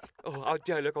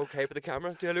 Do I look okay for the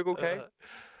camera? Do I look okay?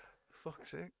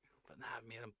 Fuck's sake. But nah,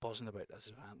 man, I'm buzzing about this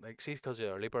event. Like, see, because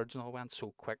the early birds and all went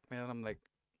so quick, man. I'm like,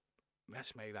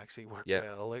 this might actually work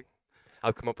well. Like,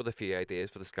 I've come up with a few ideas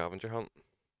for the scavenger hunt.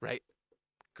 right,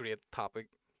 great topic.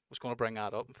 Was going to bring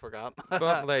that up and forgot.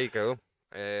 Well, there you go.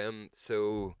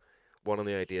 So one of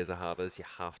the ideas I have is you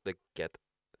have to get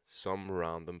some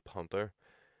random punter.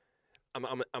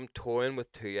 I'm toying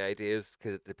with two ideas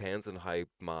because it depends on how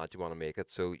mad you want to make it.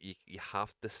 So you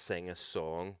have to sing a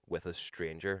song with a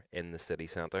stranger in the city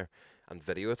centre and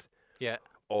video it. Yeah.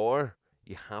 Or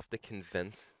you have to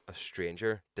convince a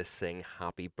stranger to sing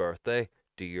happy birthday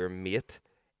to your mate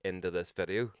into this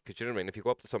video. Because you know what I mean? If you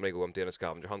go up to somebody and go, I'm doing a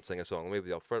scavenger hunt, sing a song,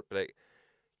 maybe up for it. But like,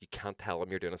 you can't tell them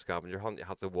you're doing a scavenger hunt. You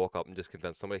have to walk up and just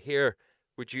convince somebody, here,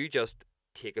 would you just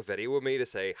take a video with me to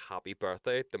say happy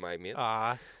birthday to my mate?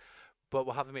 But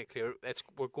we'll have to make clear,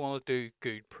 we're going to do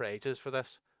good prizes for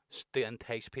this to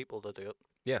entice people to do it.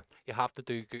 Yeah. You have to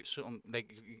do good,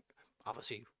 like,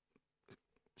 obviously,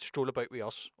 stroll about with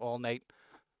us all night,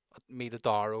 meet a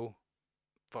Darrow,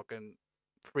 fucking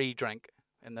free drink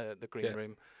in the green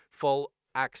room, full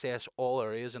access all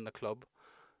areas in the club,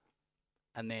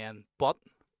 and then, but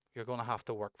you're going to have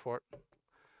to work for it.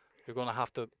 You're going to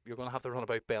have to run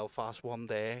about Belfast one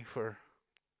day for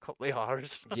couple of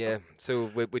hours. Yeah, so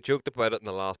we joked about it in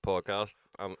the last podcast.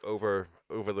 Over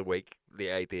the week, the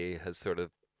idea has sort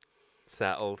of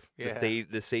settled. Yeah.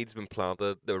 The seed's been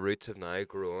planted. The roots have now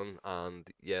grown, and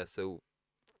yeah, so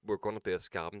we're going to do a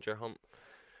scavenger hunt.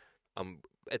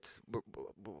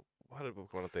 What are we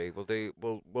going to do?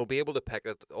 We'll be able to pick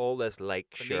it all this like,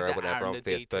 We share, need to whatever iron on the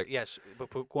Facebook. yes,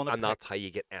 but we're going to And that's how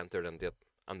you get entered into it.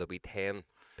 And there'll be 10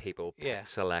 people Yeah.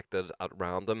 selected at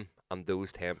random, and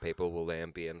those 10 people will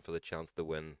then be in for the chance to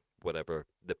win whatever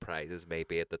the prizes may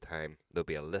be at the time. There'll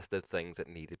be a list of things that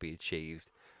need to be achieved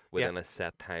within a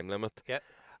set time limit. Yeah.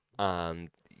 And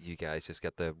you guys just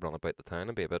get to run about the town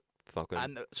and be a bit fucking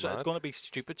And so it's mad. going to be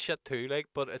stupid shit too, like,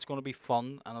 but it's going to be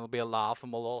fun and it'll be a laugh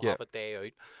and we'll all have a day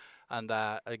out. And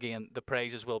again, the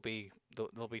prizes will be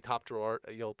they'll be top drawer.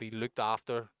 You'll be looked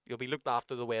after. You'll be looked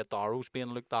after the way Darrow's being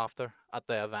looked after at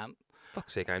the event.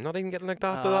 Fuck's sake, I'm not even getting looked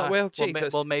after that well.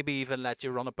 Jesus. We'll maybe even let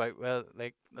you run about with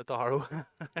like the Darrow.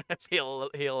 he'll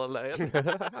allow it.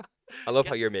 I love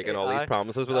how you're making all these Aye.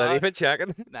 promises without even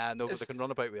checking. Nah, no, but they can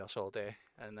run about with us all day,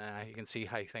 and you can see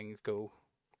how things go.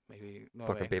 Maybe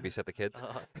Fucking babysit the kids.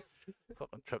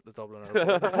 Fucking trip to Dublin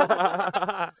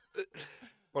Airport.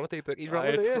 One of the bookies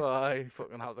running to you. I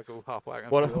fucking have to go halfway.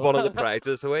 One of the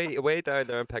prizes. Away down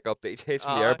there and pick up DJs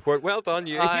from the airport. Well done,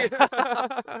 you.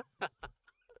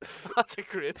 That's a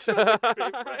great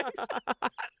prize.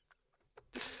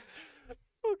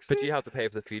 fuck's But sake. you have to pay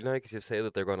for the fuel now because you say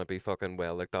that they're going to be fucking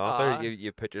well looked after. Aye.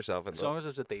 You put yourself in As that. long as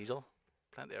it's a diesel,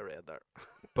 plenty of red there.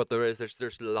 But there's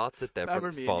lots of different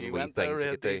Remember me and fun you wee went to a things you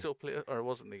red could do. diesel place, or it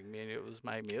wasn't even me and you, it was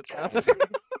my mate.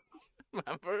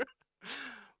 Remember?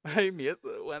 My mate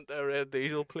that went to a red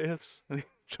diesel place and he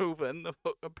drove in the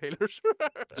fucking peelers.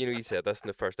 You know, you said this in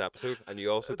the first episode, and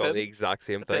you also It done the didn't. exact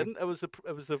same It thing. didn't. It was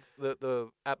the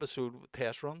episode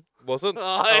test run. Was it?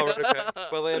 Aye. Oh, right, okay.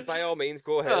 Well, then, by all means,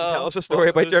 go ahead and Oh, tell us a story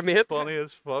fuck, it about your was mate. Funny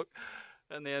as fuck.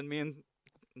 And then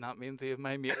not me and Dave,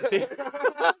 my mate and Dave.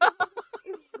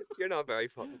 You're not very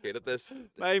fucking good at this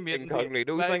My mate and Dave,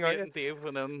 incognito my thing, are mate you? and Dave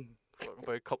went in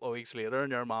about a couple of weeks later,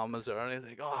 and your mum was there, and he's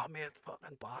like, "Oh, mate,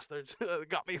 fucking bastards, they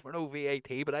got me for no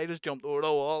VAT, but I just jumped over the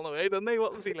wall on the way, didn't they?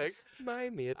 What was he like?"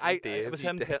 My mate, It was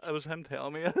him. It was him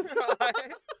telling me it.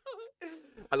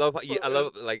 I love how I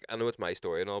love, like, I know it's my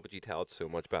story and all, but you tell it so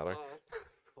much better.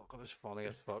 Fuck, it was funny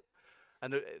as fuck.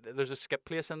 And there's a skip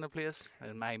place in the place,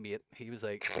 and my mate, he was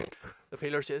like, the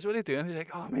peeler says, "What are you doing?" He's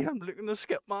like, "Oh, mate, I'm looking to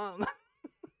skip, man."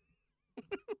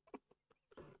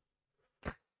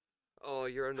 Oh,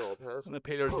 you're a knobhead. And the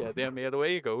peeler said, "Yeah, mate,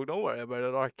 away you go. Don't worry about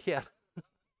it, our kid."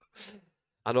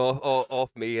 And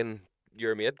off me and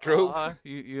your mate drove.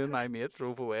 You and my mate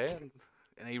drove away,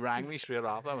 and he rang me straight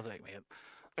off. I was like, "Mate,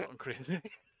 fucking crazy."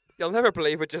 You'll never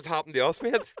believe what just happened to us,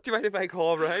 mate. Do you mind if I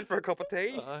call around for a cup of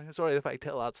tea? It's alright if I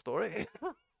tell that story.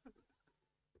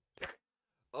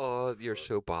 Oh, you're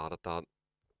so bad at that.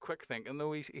 Quick thinking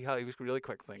though, he was really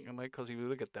quick thinking, like, because he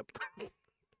would have got dipped.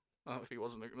 If he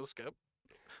wasn't looking to skip.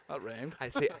 That rhymed. I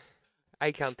see.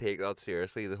 I can't take that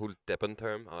seriously. The whole dipping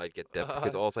term. I'd get dipped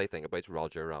because all I think about is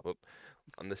Roger Rabbit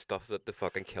and the stuff that they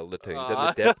fucking kill the tunes in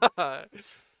the dip.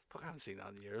 Fuck, I haven't seen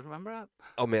that in years. Remember that?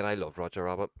 Oh man, I love Roger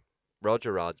Rabbit.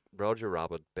 Roger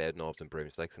Rabbit, Bed Knobs and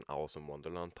Broomsticks, and Alice in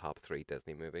Wonderland. Top 3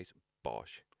 Disney movies.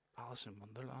 Bosh. Alice in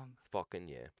Wonderland. Fucking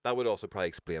yeah. That would also probably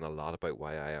explain a lot about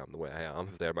why I am the way I am.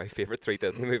 If they're my favourite 3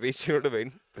 Disney movies, you know what I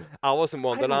mean? Alice in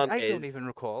Wonderland I is... don't even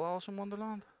recall Alice in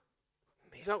Wonderland.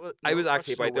 Is that what, I was that's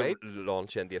actually about Snow to White?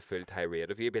 launch into a full tirade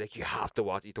of you. Be like, you have to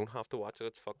watch. You don't have to watch it.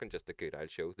 It's fucking just a good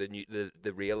old show. The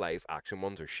real life action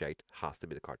ones are shite. Has to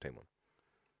be the cartoon one.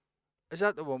 Is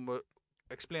that the one where?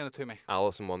 Explain it to me.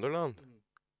 Alice in Wonderland.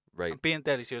 Right. I'm being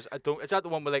deadly serious. I don't. Is that the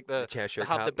one with like The they Cheshire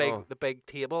have the Cat. big Oh. the big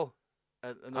table,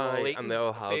 and they're all Aye, eating? and they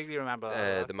all I have, vaguely remember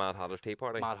that. the Mad Hatter's Tea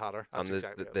Party. Mad Hatter. That's and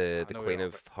exactly it. the I know Queen you're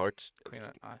of Hearts. Queen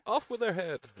of, aye. Off with their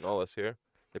head. And all this here.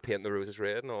 They paint the roses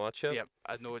red and all that shit. Yep,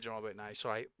 I know what you're on about now.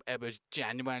 Sorry, it was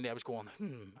genuinely. I was going.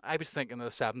 I was thinking of the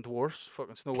Seven Dwarfs,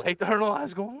 fucking Snow White. There, and all. I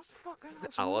was going, what the fuck?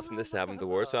 Alice and the Seven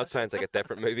Dwarfs. That sounds like a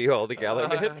different movie altogether,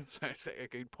 mate. Sounds like a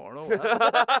good porno.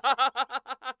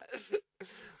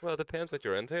 Well, it depends what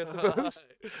you're into, I suppose.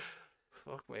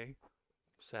 Fuck me.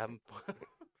 7.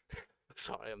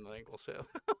 Sorry, I'm not going to say it.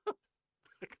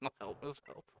 I can't help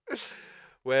myself.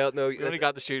 Well, no. We only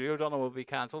got the studio done and we'll be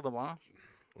cancelled tomorrow.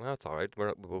 Well, that's all right.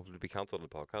 We'll be cancelled on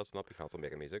the podcast. We'll not be cancelled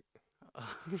making music.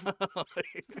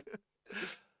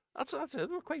 That's it.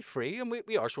 We're quite free, and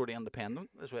we are sort of independent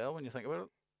as well when you think about it.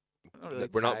 Not really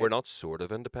We're tied. not sort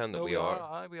of independent. No, we are.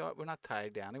 aye, we are. We're not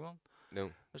tied to anyone. No.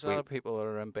 There's a lot of people that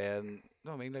are in bed. And,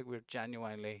 no, I mean, like we're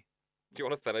genuinely. Do you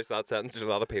want to finish that sentence? There's a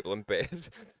lot of people in bed.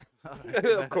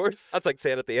 Of course. That's like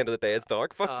saying at the end of the day it's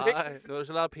dark. Fuck me. No, there's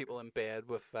a lot of people in bed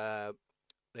with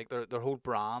like their whole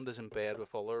brand is in bed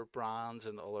with other brands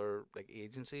and other like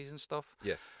agencies and stuff.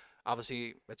 Yeah.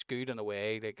 Obviously, it's good in a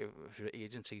way, like if your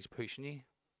agency's pushing you,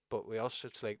 but with us,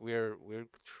 it's like we're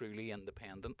truly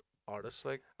independent artists.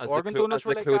 Like As organ the donors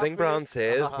were like that clothing for brand us.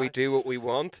 says, we do what we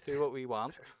want. Do what we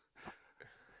want.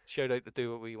 Shout out to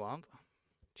Do What We Want.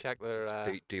 Check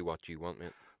their. Do what you want,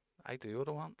 mate. I do what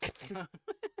I want.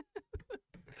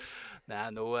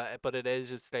 No, but it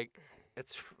is. It's like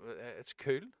it's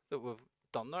cool that we've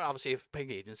done there. Obviously, if a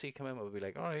big agency come in, we'll be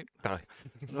like, all right. Aye.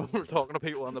 No, we're talking to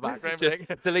people in the background. Just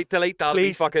like, delete that.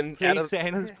 please, fucking please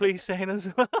sign us. Please sign us.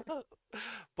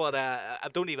 But I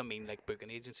don't even mean like booking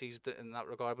agencies in that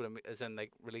regard, but as in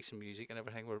like releasing music and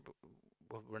everything.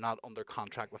 We're not under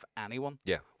contract with anyone.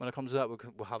 Yeah. When it comes to that,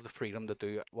 we'll have the freedom to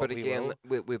do what But we again,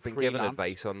 will. we've been given Freelance.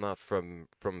 advice on that from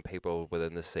people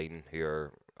within the scene who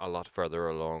are a lot further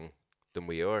along than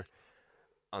we are.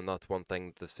 And that's one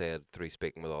thing they said through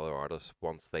speaking with other artists.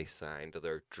 Once they signed to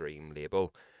their dream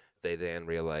label, they then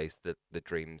realised that the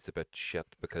dream's a bit shit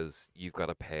because you've got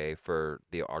to pay for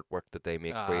the artwork that they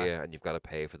make for you, and you've got to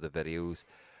pay for the videos,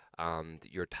 and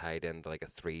you're tied into like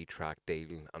a 3-track deal,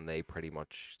 and they pretty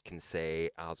much can say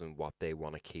as and what they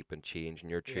want to keep and change in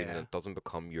your tune, and it doesn't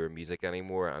become your music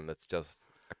anymore, and it's just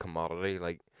a commodity.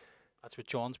 Like That's what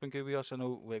John's been good with us. I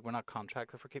know like we're not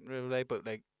contracted for keeping it every day, but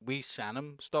like we send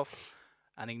him stuff,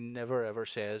 and he never ever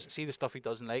says, see the stuff he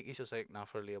doesn't like, he's just like, not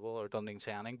for a label, or doesn't even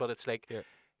say anything. But it's like,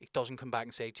 he doesn't come back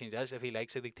and say change this. If he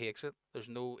likes it, he takes it.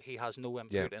 He has no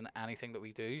input in anything that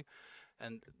we do,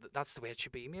 and that's the way it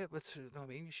should be, mate. You know what I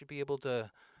mean? You should be able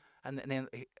to, and then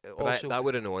also that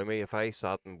would annoy me if I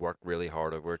sat and worked really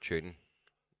hard over a tune,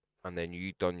 and then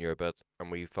you done your bit, and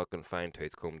we fucking fine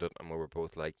tooth combed it, and we were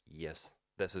both like, yes,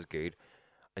 this is good,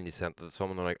 and you sent it to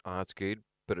someone, they're like, oh, it's good,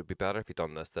 but it'd be better if you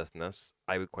done this, this, and this.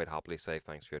 I would quite happily say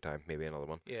thanks for your time, maybe another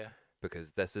one. Yeah.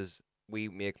 Because we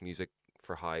make music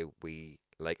for how we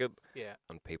like it. Yeah.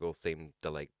 And people seem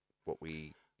to like what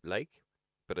we like.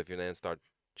 But if you then start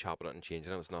chopping it and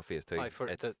changing it, it's not Phase 2.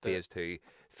 It's Phase 2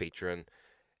 featuring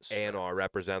A&R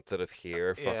representative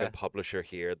here, fucking publisher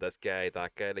here, this guy,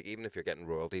 that guy. Like, even if you're getting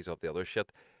royalties off the other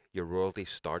shit, your royalties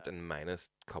start in minus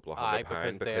a couple of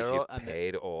 £100 because you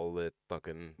paid all the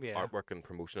fucking artwork and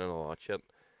promotion and all that shit.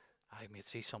 I mean,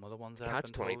 see some of the ones I've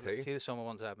been told. See some of the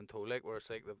ones I've been told, like, where it's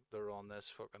like they're on this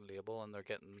fucking label and they're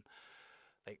getting,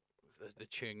 like, the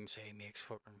tune say makes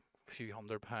fucking a few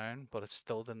 £100, but it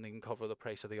still didn't even cover the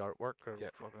price of the artwork or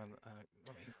fucking.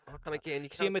 And again, you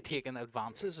can't. Same with taking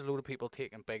advances. A load of people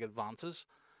taking big advances,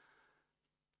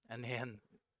 and then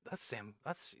that's them.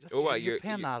 That's you're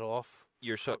paying that off.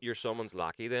 You're someone's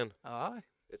lackey then. Aye.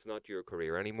 It's not your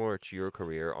career anymore. It's your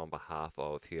career on behalf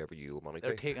of whoever you owe money to.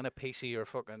 They're taking a piece of your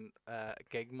fucking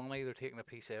gig money. They're taking a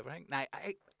piece of everything. Now,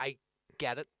 I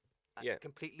get it. I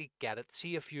completely get it.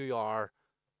 See if you are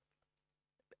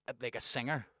like a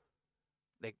singer,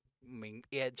 like, I mean,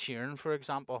 Ed Sheeran, for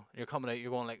example. You're coming out,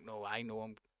 you're going like, no, I know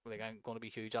I'm going to be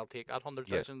huge. I'll take that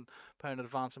 £100,000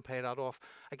 advance and pay that off.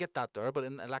 I get that there, but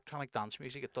in electronic dance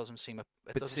music, it doesn't seem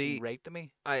seem right to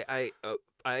me. I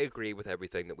agree with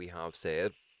everything that we have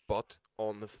said, but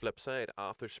on the flip side,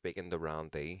 after speaking to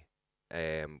Randy,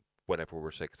 whenever we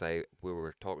were sick, we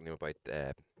were talking to him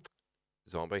about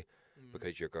Zombie,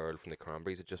 because your girl from the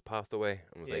Cranberries had just passed away,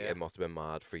 and was like, it must have been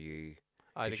mad for you.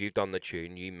 Because you've done the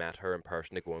tune, you met her in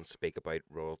person to go and speak about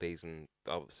royalties, and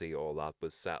obviously all that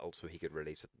was settled so he could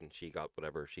release it, and she got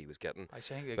whatever she was getting. I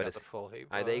think they got the full heap.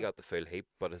 They got the full heap,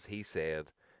 but as he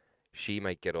said, she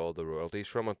might get all the royalties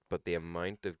from it, but the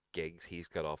amount of gigs he's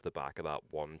got off the back of that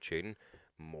one tune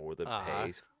more than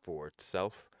pays for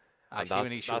itself. And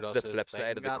that's the flip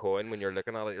side of the coin when you're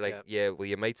looking at it. You're like, well,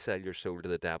 you might sell your soul to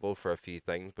the devil for a few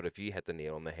things, but if you hit the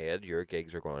nail on the head, your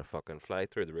gigs are going to fucking fly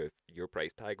through the roof. Your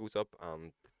price tag goes up,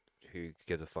 and who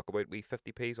gives a fuck about we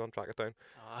 50p's on Track It Down?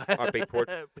 Or Beatport,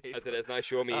 as it is now,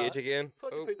 showing me age again.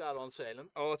 Thought you put that on silent.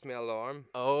 Oh, it's my alarm.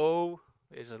 Oh,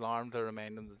 his alarm to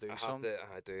remind him to do something.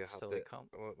 I have to.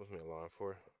 What was my alarm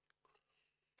for?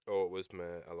 Oh, it was my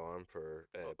alarm for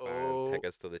buying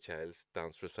tickets to the child's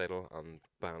dance recital and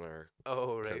banner.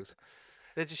 Oh, right.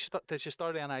 Did you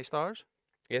start the NI Stars?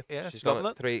 Yeah, she's done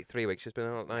it 3 weeks. She's been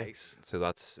on it now. Nice. So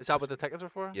is that what the tickets are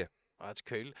for? Yeah. Oh, that's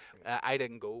cool. I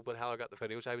didn't go, but Heather got the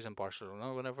videos. I was in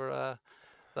Barcelona whenever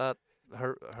that.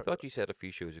 I thought you said a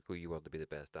few shows ago you wanted to be the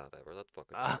best dad ever. That's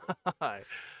fucking.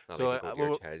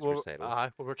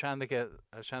 We were trying to get.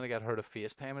 I was trying to get her to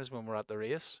FaceTime us when we were at the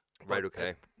race. Right.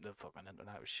 Okay. The fucking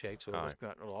internet was shite, so I was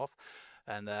getting it off.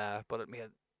 And but it made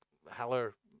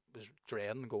Heather was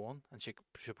dreading going, and I think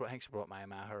she brought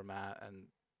her and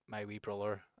my wee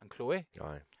brother and Chloe.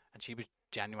 Aye. And she was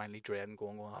genuinely dreading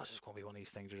going. Oh, this is going to be one of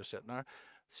these things. You're just sitting there.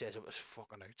 Says it was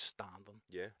fucking outstanding.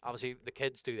 Yeah. Obviously, the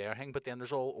kids do their thing, but then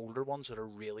there's all older ones that are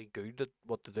really good at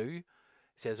what to do.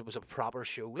 Says it was a proper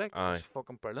show, like, it was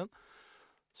fucking brilliant.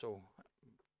 So,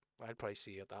 I'd probably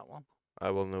see you at that one.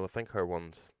 I will know. I think her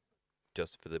one's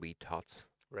just for the wee tots.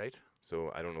 Right.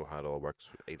 So, I don't know how it all works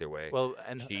either way. Well,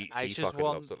 and Aisha's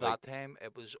one, that time,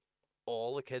 it was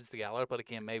all the kids together, but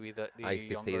again, maybe the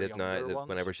younger ones.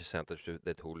 Whenever she sent us,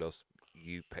 they told us,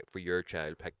 you pick for your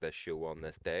child, pick this show on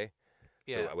this day.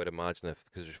 So I would imagine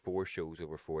because there's 4 shows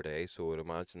over 4 days, so I would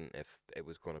imagine if it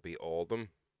was going to be all of them,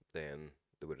 then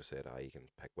they would have said, you can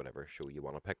pick whatever show you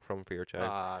want to pick from for your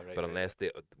child. But unless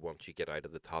once you get out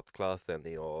of the top class, then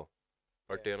they all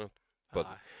are doing it. But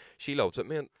she loves it,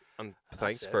 man. And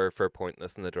thanks for pointing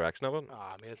us in the direction of it.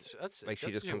 I mean, it's like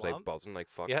she just comes out buzzing like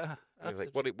fuck. Yeah. And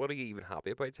like, what are you even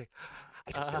happy about? It's like,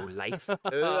 I don't know, life.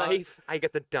 Life. I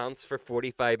get to dance for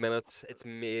 45 minutes. It's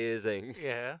amazing.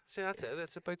 Yeah. See, that's it.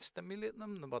 It's about stimulating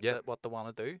them and what they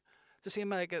want to do. It's the same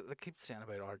like they keep saying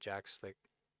about our Jack's, like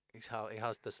he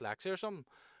has dyslexia or something.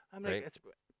 I'm like, it's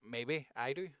maybe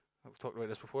I do. I've talked about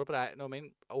this before, but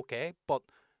okay, but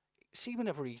see,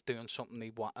 whenever he's doing something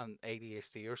he want an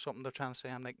ADHD or something, they're trying to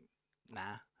say, I'm like,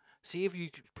 nah. See if you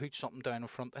put something down in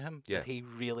front of him that he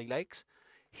really likes,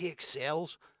 he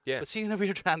excels. Yeah. But see, whenever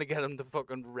you're trying to get him to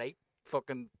fucking write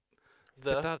fucking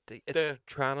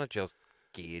trying to just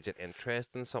gauge an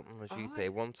interest in something, as you Aye. say.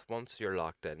 Once you're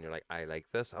locked in, you're like, I like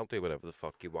this, I'll do whatever the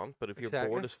fuck you want. But if you're Exactly.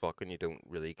 bored as fuck and you don't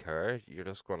really care, you're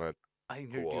just gonna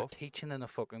You're off. teaching in a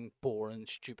fucking boring,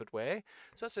 stupid way.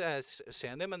 So that's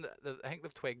saying them, and I think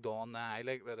they've twigged on now,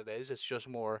 like that it is. It's just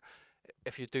more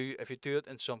if you do it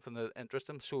in something that interests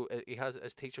them. So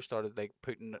his teacher started like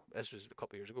putting, this was a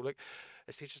couple of years ago, like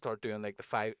his teacher started doing like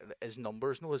his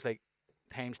numbers, as like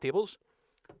times tables,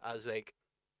 as like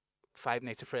Five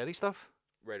Nights at Freddy stuff.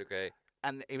 Right, okay.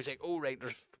 And he was like, oh right,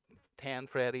 there's 10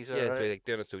 Freddys. Yeah, so like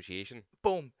doing association.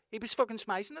 Boom. He was fucking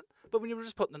smashing it. But when you were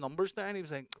just putting the numbers down, he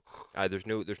was like, there's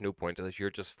no point to this. You're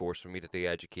just forcing me to do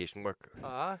education work.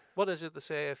 what is it to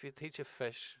say if you teach a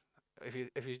fish,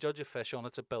 if you judge a fish on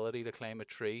its ability to climb a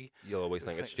tree, You'll always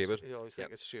think it's stupid. You always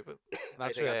think it's stupid.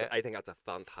 I think that's a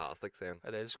fantastic saying.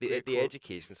 It is. The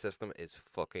education system is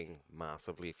fucking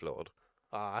massively flawed.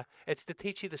 It's to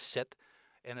teach you to sit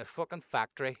in a fucking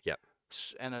factory. Yep.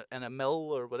 In a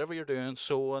mill or whatever you're doing,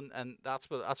 sewing, and that's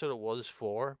what it was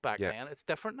for back then. It's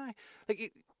different now.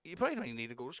 Like you probably don't even need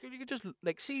to go to school. You could just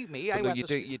like see me.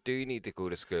 You do need to go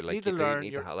to school. Like you need to learn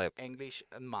your English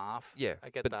and math. Yeah, I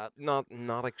get but that.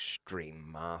 Not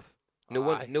extreme math. No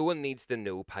one needs to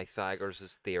know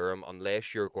Pythagoras' theorem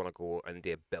unless you're going to go and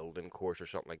do a building course or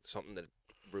something that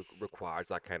requires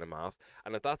that kind of math.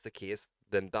 And if that's the case,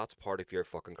 then that's part of your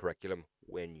fucking curriculum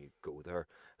when you go there.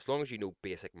 As long as you know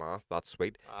basic math, that's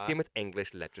sweet. Same with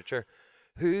English literature.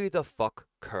 Who the fuck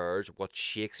cares what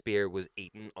Shakespeare was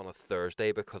eating on a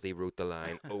Thursday because he wrote the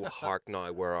line, "Oh, hark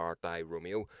now, where art thou,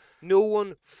 Romeo?" No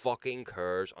one fucking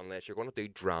cares unless you're going to do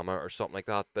drama or something like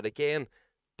that. But again,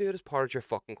 do it as part of your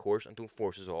fucking course and don't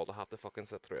force us all to have to fucking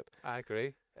sit through it. I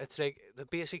agree. It's like the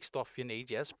basic stuff you need,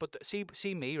 yes. But see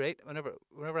me, right?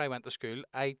 Whenever I went to school,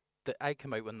 I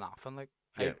came out with nothing. Like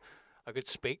I could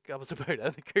speak. I was about it.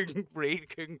 I couldn't read,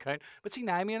 couldn't count. But see,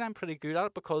 now I'm pretty good at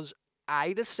it because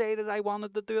I decided I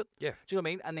wanted to do it. Yeah. Do you know what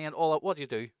I mean? And then what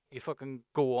do? You fucking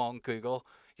go on Google,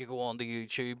 you go on to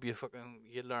YouTube,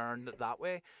 you learn that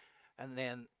way. And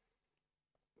then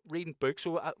reading books.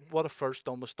 So what I first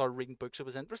done was start reading books I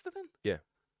was interested in. Yeah.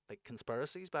 Like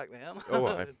conspiracies back then. Oh,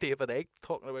 wow. David Icke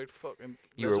talking about fucking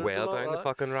You were lizards well and all down the that.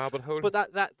 fucking rabbit hole. But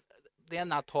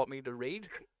that taught me to read.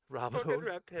 Rabbit hole.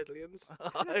 reptilians.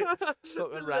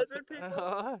 Fucking lizard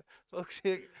people. Fuck's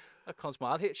sake. That cunt's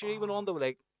mad. She even on to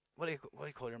like what do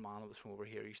you call your man that was from over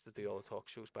here? He used to do all the talk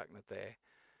shows back in the day.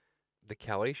 The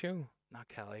Kelly Show? Not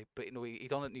Kelly, but he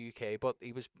done it in the UK. But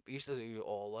he used to do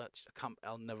all that.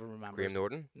 I'll never remember. Graham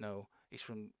Norton? No, he's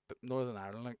from Northern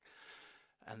Ireland, like,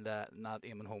 and not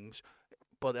Eamon Holmes.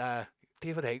 But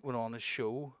David Icke went on his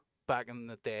show back in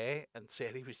the day and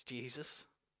said he was Jesus.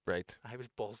 Right. I was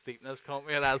balls deep in this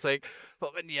company, and I was like,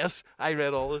 fucking yes, I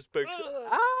read all his books.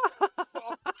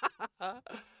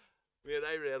 Mate,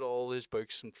 I read all his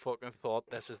books and fucking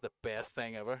thought this is the best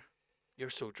thing ever.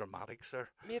 You're so dramatic, sir.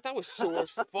 Mate, that was sore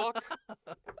as fuck.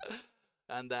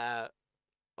 And I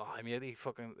mean,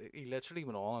 he literally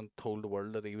went on and told the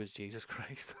world that he was Jesus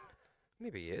Christ.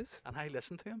 Maybe he is. And I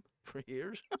listened to him for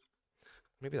years.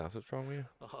 Maybe that's what's wrong with you.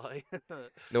 Aye.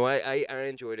 No, I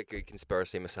enjoyed a good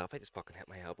conspiracy myself. I just fucking hit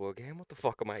my elbow again. What the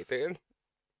fuck am I doing?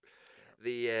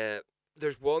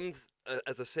 There's one,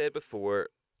 as I said before,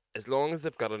 as long as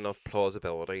they've got enough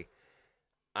plausibility,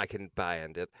 I can buy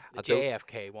into it. The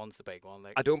JFK one's the big one.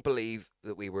 Like, I don't believe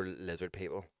that we were lizard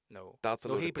people. No. That's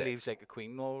no, he believes like a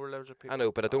queen all over lizard people. I know,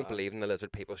 but I don't believe in the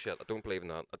lizard people shit. I don't believe in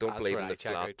that. I don't believe in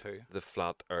the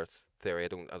flat earth theory. I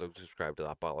don't subscribe to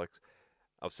that bollocks.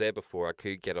 I've said before I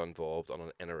could get involved on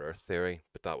an inner earth theory,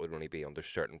 but that would only be under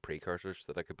certain precursors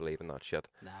that I could believe in that shit.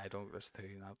 Nah, I don't. That's too.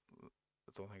 I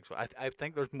don't think so. I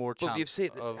think there's more chance.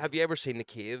 Have you ever seen the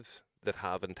caves that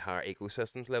have entire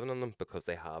ecosystems living in them because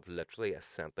they have literally a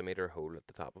centimetre hole at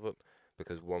the top of it?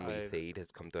 Because one wee feed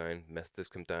has come down, mist has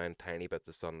come down, tiny bits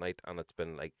of sunlight, and it's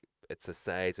been like, it's the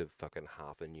size of fucking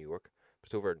half of New York.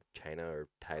 It's over in China or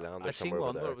Thailand. I seen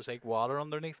one where it was like water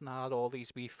underneath and had all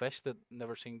these wee fish that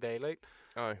never seen daylight.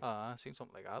 Aye. I seen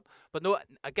something like that. But no,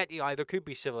 I get you. There could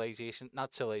be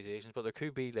not civilizations, but there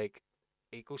could be like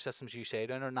ecosystems you say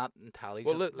down are not intelligent.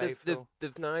 Well, look,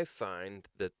 they've now found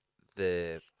that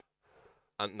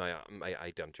now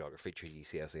I done geography through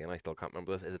GCSE and I still can't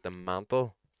remember this. Is it the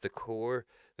mantle? It's the core,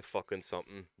 the fucking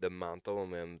something, the mantle,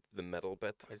 and then the middle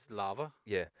bit. It's lava.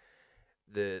 Yeah,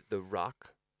 the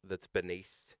rock that's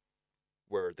beneath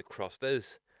where the crust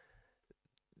is,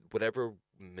 whatever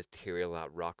material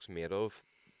that rock's made of,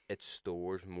 it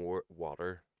stores more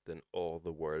water than all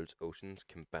the world's oceans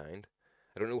combined.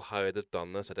 I don't know how they've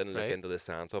done this. I didn't look into the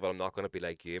science of it. I'm not going to be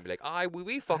like you and be like,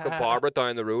 we fucking Barbara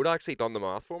down the road actually done the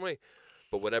math for me.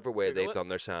 But whatever way they've done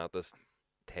their scientists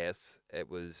tests, it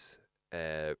was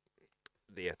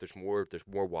there's more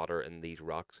water in these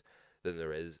rocks than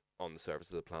there is on the surface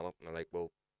of the planet. And they're like,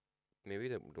 well, maybe we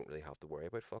don't really have to worry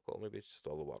about fuck all. Maybe it's just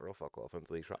all the water will fuck off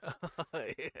into these rocks.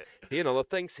 See, another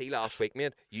thing. See, last week,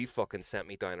 mate, you fucking sent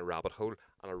me down a rabbit hole,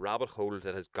 and a rabbit hole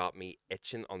that has got me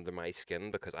itching under my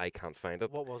skin because I can't find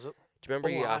it. What was it? Do you remember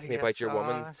you asked me about your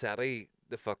woman, Seti,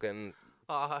 the fucking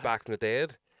back from the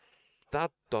dead?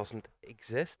 That doesn't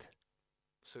exist.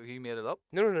 So you made it up?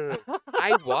 No.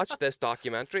 I watched this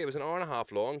documentary. It was an hour and a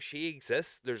half long. She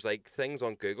exists. There's like things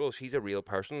on Google. She's a real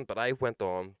person. But I went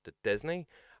on to Disney.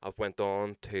 I've went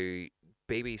on to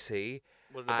BBC.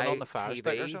 Would it have been on the Fire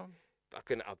Stick or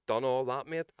something? I've done all that,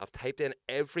 mate. I've typed in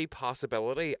every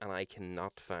possibility, and I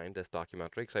cannot find this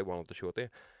documentary because I wanted to show it to you.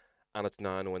 And it's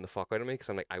now annoying the fuck out of me because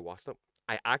I'm like, I watched it.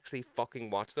 I actually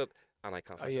fucking watched it, and I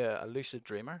can't. Are you a lucid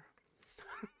dreamer?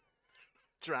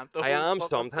 I am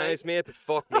sometimes, mate, but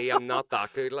fuck me, I'm not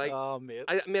that good. Like, oh, mate.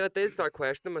 I did start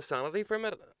questioning my sanity for a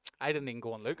minute. I didn't even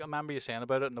go and look. I remember you saying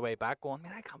about it on the way back, going,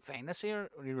 man, I can't find this here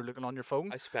when you were looking on your phone.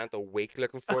 I spent a week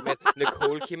looking for it, mate.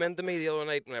 Nicole came into me the other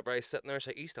night whenever I was sitting there. She's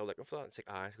like, are you still looking for that? And she's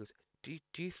like, she goes,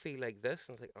 do you feel like this?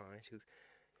 And I was like, she goes,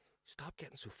 stop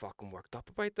getting so fucking worked up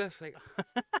about this. Like,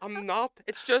 I'm not.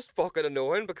 It's just fucking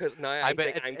annoying because now I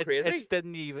think I'm crazy.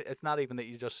 It's not even that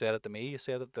you just said it to me. You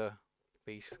said it to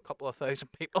these couple of thousand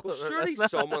people. Well, surely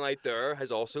someone out there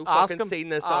has also fucking seen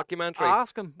this documentary.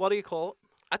 Ask him. What do you call it?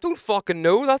 I don't fucking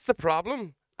know. That's the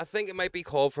problem. I think it might be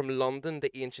called From London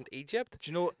to Ancient Egypt.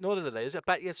 Do you know what it is? I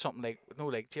bet you it's something like, do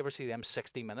you ever see them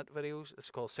 60-minute videos?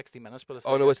 It's called 60 Minutes, but it's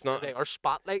it's not. Or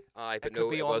Spotlight. But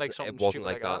no, it wasn't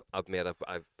like that.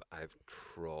 I've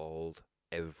trawled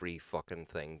every fucking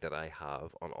thing that I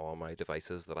have on all my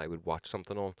devices that I would watch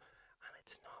something on, and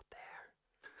it's not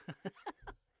there.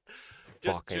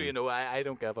 Just so you know, I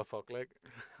don't give a fuck, like.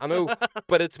 I know,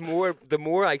 but it's more, the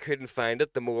more I couldn't find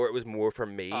it, the more it was more for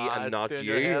me and not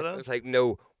you. It's like,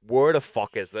 no, where the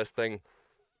fuck is this thing?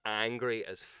 Angry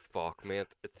as fuck, mate.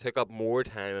 It took up more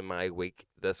time in my week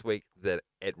this week than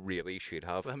it really should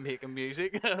have. Than making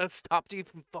music? It stopped you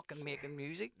from fucking making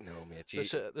music? No, mate.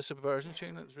 The Subversion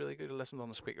tune, it was really good. I listened on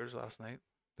the speakers last night.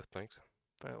 Thanks.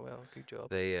 Very well, good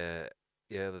job. They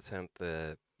sent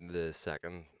the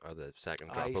second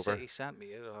drop over. He sent me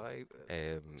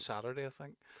it Saturday, I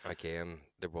think. Again,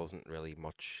 there wasn't really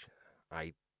much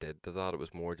I did to that. It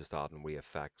was more just adding wee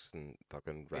effects and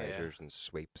fucking risers and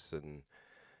sweeps and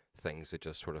things that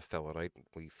just sort of fill it out,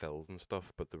 wee fills and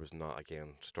stuff. But there was not,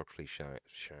 again, structurally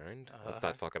shined.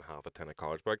 That fucking half a tin of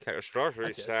Carlsberg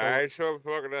structurally shined, so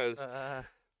fucking is.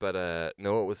 But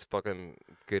no, it was fucking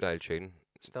good old tune.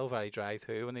 Still very dry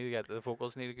too. We need to get the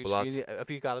vocals. Need a good. Have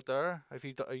you got it there?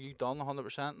 Are you done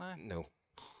 100% now? No,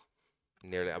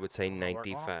 nearly. I would say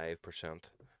 95%.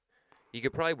 You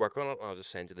could probably work on it. I'll just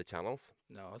send you the channels.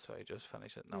 No, that's why I just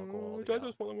finish it. Now go all I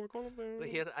just want to work on it.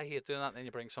 But I hate doing that. And then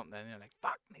you bring something in, and you're like,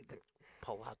 fuck, I need to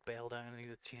pull that bell down. I need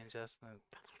to change this, and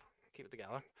keep it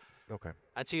together. Okay.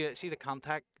 And see the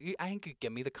contact. I think you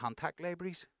give me the contact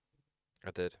libraries.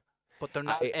 I did. But they're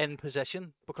not in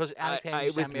position because anytime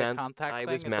you send me a contact thing,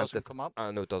 it doesn't come up.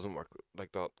 No, it doesn't work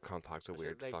like that. Contacts are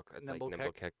weird. It's like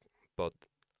nimble kick. But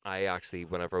I actually,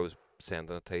 whenever I was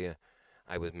sending it to you,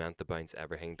 I was meant to bounce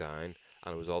everything down,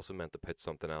 and I was also meant to put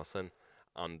something else in,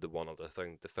 and the one other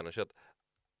thing to finish it.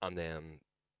 And then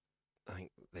I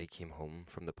think they came home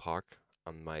from the park,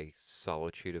 and my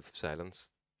solitude of silence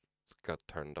got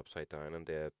turned upside down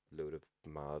into a load of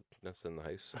madness in the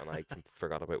house, and I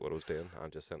forgot about what I was doing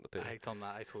and just sent it to you. I done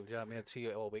that. I told you. I mean, I'd see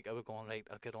you all week. I was going, right,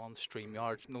 I'll get on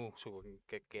StreamYard, so we can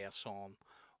get guests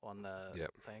on the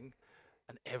thing.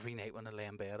 And every night when I lay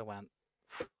in bed, I went,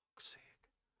 fuck's sake.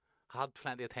 I had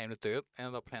plenty of time to do it. I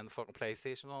ended up playing the fucking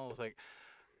PlayStation and all. I was like,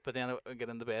 but then I get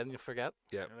into bed and you forget.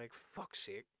 Yeah. You're like, fuck's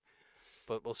sake.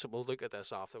 But we'll look at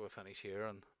this after we finish here,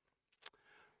 and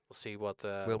we'll see what.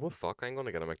 Well, what fuck? I'm going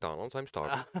to get a McDonald's. I'm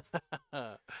starving.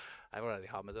 I've already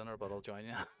had my dinner, but I'll join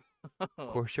you. Of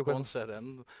course you will. Go and sit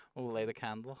in. We'll light a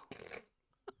candle.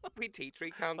 We tea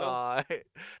tree candle.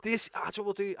 That's what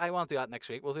we'll do. I want to do that next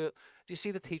week. We'll do it. Do you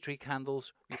see the tea tree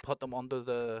candles? You put them under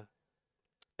the.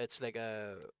 It's like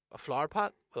a flower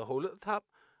pot with a hole at the top,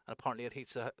 and apparently it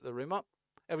heats the room up.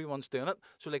 Everyone's doing it.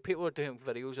 So like people are doing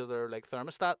videos of their like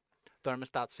thermostat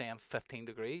saying 15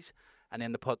 degrees, and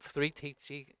then they put 3 tea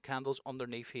tree candles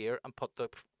underneath here and put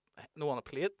on a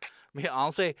plate,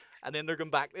 honestly, and then they're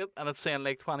going back to it and it's saying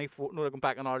like 24. No, they're going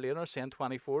back an hour later saying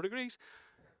 24 degrees.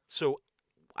 So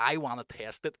I want to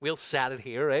test it. We'll set it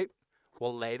here, right?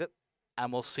 We'll light it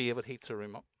and we'll see if it heats the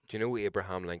room up. Do you know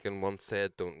Abraham Lincoln once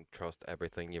said, "Don't trust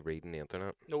everything you read on the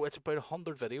internet"? No, it's about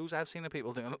 100 videos I've seen of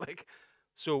people doing it. Like,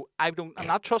 So I'm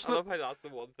not trusting I it. love how that's the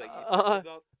one thing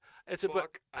you It's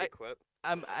about I quit.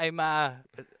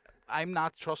 I'm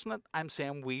not trusting it. I'm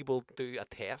saying we will do a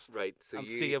test Right, so and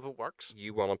see if it works.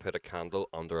 you want to put a candle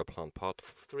under a plant pot.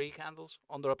 3 candles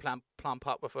under a plant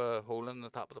pot with a hole in the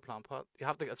top of the plant pot. You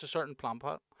have to. It's a certain plant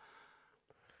pot.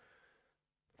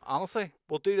 Honestly,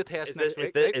 we'll do the test next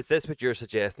week. Is this what you're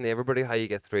suggesting to everybody? How you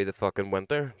get through the fucking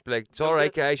winter? Like, it's all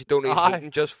right, guys. You don't need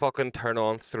heating. Just fucking turn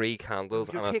on 3 candles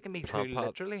and You're taking me plant too pot.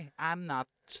 literally. I'm not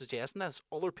suggesting this.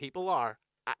 Other people are.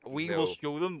 We No. will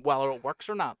show them whether it works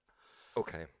or not.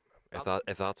 Okay, if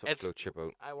that's what floats your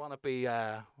boat. I want to be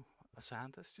a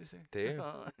scientist. You see? Do you?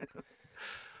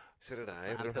 So did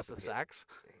I. Scientist of sex.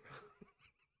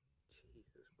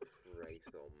 Jesus Christ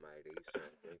Almighty!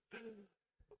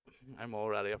 I'm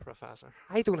already a professor.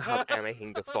 I don't have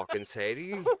anything to fucking say to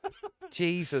you.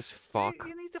 Jesus fuck.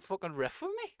 You need to fucking riff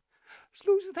with me. There's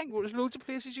loads of things. There's loads of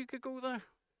places you could go there.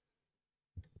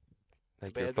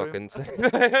 Like your Bedroom. fucking.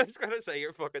 I was gonna say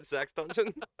your fucking sex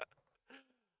dungeon.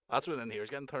 That's what in here's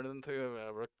getting turned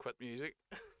into. Quit music.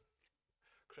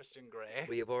 Christian Grey.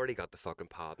 Well, you've already got the fucking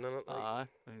padding in it. Like.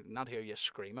 Not hear you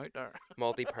scream out there.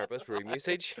 Multi-purpose room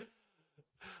usage.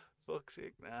 Fuck's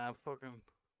sake. Fucking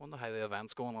wonder how the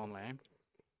event's going online.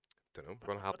 Don't know.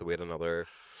 We're gonna have to wait another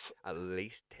at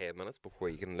least 10 minutes before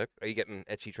you can look. Are you getting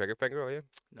itchy trigger finger? Are you?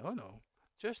 No.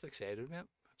 Just excited, mate.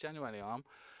 Genuinely am.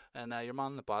 And your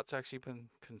man in the bot's actually been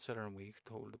considering we've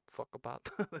told the fuck about.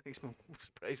 He's been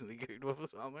surprisingly good with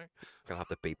us, haven't we? Gonna have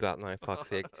to beep that now. Fuck's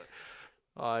sake.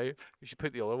 Aye, you should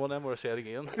put the other one in where I say it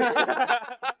again.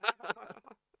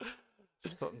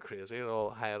 It's fucking crazy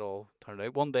how it all turned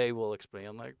out. One day we'll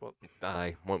explain like what.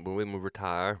 Aye, when we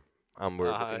retire and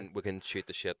we can shoot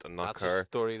the shit and not That's care a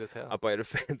story to tell. about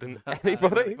offending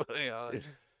anybody. Yeah.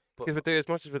 Because we do as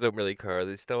much as we don't really care,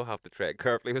 they still have to tread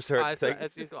carefully with certain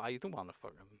things. You don't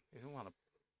want to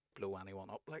blow anyone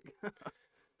up like.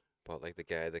 But like the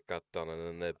guy that got done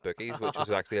in the bookies, which was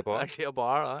actually a bar. Actually a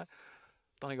bar, aye.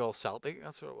 Donegal Celtic,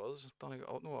 that's what it was.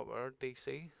 Donegal, no, where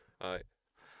DC. Aye.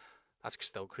 That's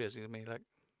still crazy to me. Like,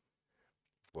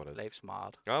 what is? Life's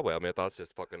mad. Oh well, mate, that's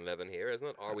just fucking living here, isn't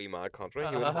it? Are we mad country?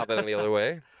 You wouldn't have it any other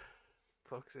way.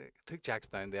 Fuck's sake. Took Jax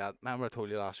down to that. Remember I told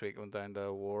you last week I went down to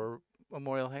a war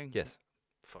memorial thing? Yes.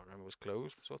 Fuck, it was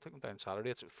closed, so I took him down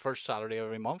Saturday. It's the first Saturday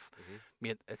every month.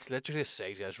 Mate, it's literally the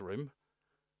size of this room.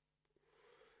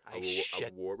 A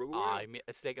war memorial? Aye, mate,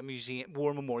 it's like a museum,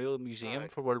 war memorial museum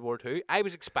for World War II. I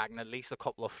was expecting at least a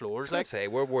couple of floors. I was say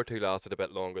World War II lasted a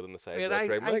bit longer than the size of this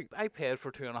room. I paid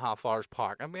for 2.5 hours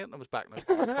parking, mate, and I was back in the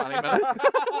car 20 minutes.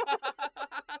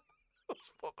 I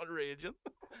was fucking raging.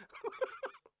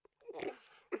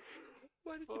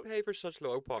 Why did you pay for such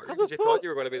low parking? Because you thought you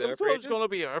were going to be there for ages? I was going to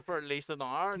be there for at least an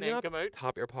hour and then come out.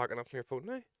 Tap your parking up on your phone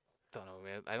now? Don't know,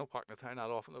 man. I don't park in the town that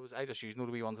often. I just use the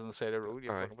wee ones on the side of the road. You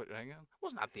fucking put your thing in.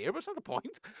 Wasn't that there? But it's not the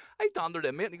point. I dondered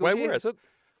in, mate. And he goes, where is it?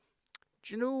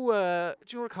 Do you know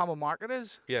where Common Market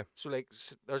is? Yeah. So like,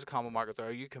 there's a Common Market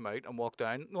there. You come out and walk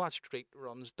down. No, that street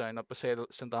runs down up beside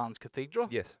St Anne's Cathedral.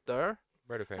 Yes. There.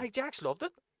 Right. Okay. Hey, Jax loved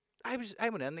it. I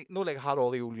went in. Like, had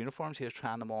all the old uniforms. He was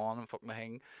trying them on and fucking the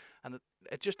thing, and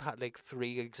it just had like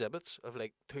 3 exhibits of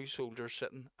like 2 soldiers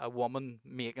sitting, a woman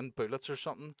making bullets or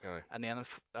something, and then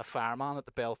a fireman at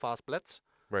the Belfast Blitz.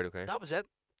 Right. Okay. That was it.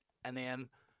 And then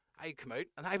I come out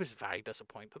and I was very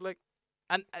disappointed. Like,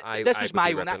 and this was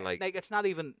my own. Like, it's not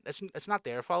even. It's not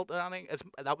their fault or anything.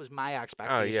 That was my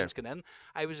expectations going in.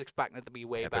 I was expecting it to be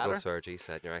way better. Sergi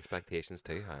said your expectations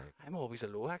too high. I'm always a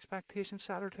low expectation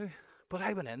setter too. But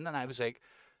I went in and I was like,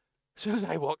 as soon as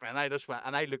I walked in, I just went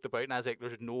and I looked about and I was like,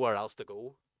 there's nowhere else to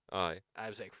go. Aye. I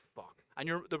was like, fuck. And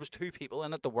there was 2 people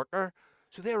in it, the worker,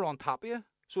 so they were on top of you.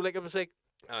 So like it was like,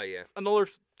 another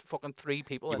fucking 3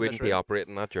 people. You wouldn't be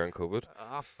operating that during COVID.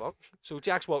 Ah, fuck. So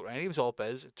Jax walked around. He was all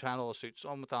biz, trying all the suits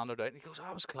on with the under out, and he goes,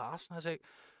 "Oh, it was class." And I was like,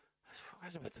 I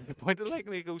was a bit disappointed, like,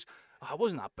 and he goes, "Oh, it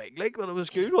wasn't that big, like, but it was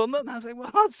good, wasn't it?" And I was like,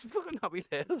 "Well, that's fucking happy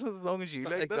days as long as you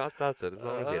like that." That's it. As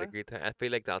long as you had a great time. I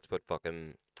feel like that's what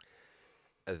fucking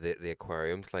the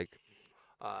aquariums like.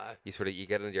 You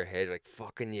get into your head like,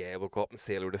 fucking yeah, we'll go up and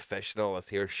sail with a fish and all this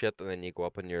here shit, and then you go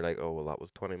up and you're like, oh well, that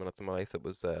was 20 minutes of my life. It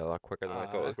was a lot quicker than I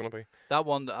thought it was gonna be. That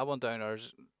one down there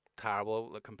is terrible,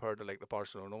 like, compared to like the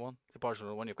Barcelona one. The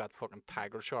Barcelona one, you've got fucking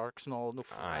tiger sharks and all. But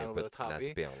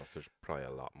let's be honest, there's probably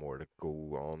a lot more to go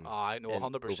on. I know,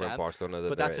 100%. Over in Barcelona,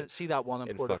 but see that one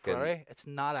in Portaferry, it's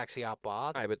not actually that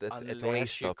bad. But it's only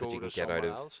stuff that you can get out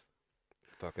of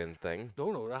fucking thing.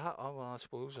 No, I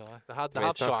suppose they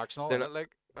have sharks and all in it, like.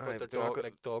 But they're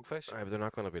like dogfish. But they're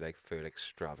not going to be like full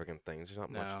extravagant things. There's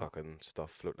not much fucking stuff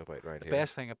floating about right here. The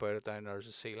best thing about it down there is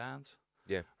the sea lions.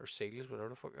 Yeah. Or seals, whatever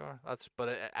the fuck they are.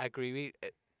 But I agree with you.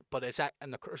 But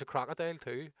and there's a crocodile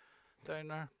too down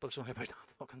there, but it's only about that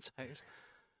fucking size.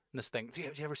 And the sting. Do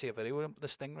you ever see a video with the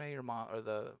stingray? Your mom or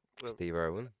the Steve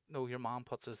Irwin. no, your mom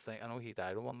puts his thing. I know he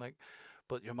died of one, like,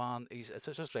 but your man, it's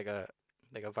just like a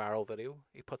viral video.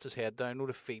 He puts his head down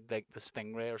to feed like the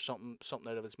stingray or something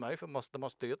out of its mouth. They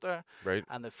must do it there. Right.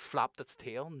 And it flapped its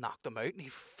tail, knocked him out, and he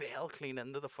fell clean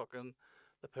into the pool.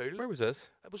 Where was this?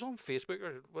 It was on Facebook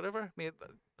or whatever. Mate,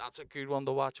 that's a good one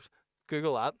to watch.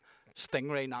 Google that.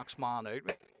 Stingray knocks man out.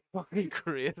 Fucking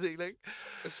crazy, like.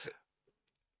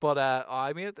 But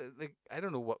I mean, like, I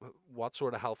don't know what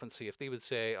sort of health and safety would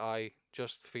say. I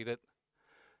just feed it.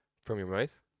 From your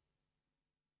mouth?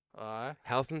 Aye.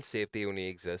 Health and safety only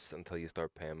exists until you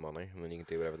start paying money, and then you can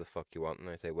do whatever the fuck you want. And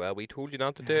I say, well, we told you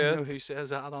not to do it. Who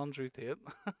says that? Andrew Tate.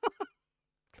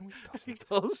 No, he He doesn't.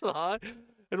 does. Aye.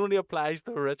 It only applies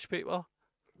to rich people.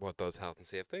 What does health and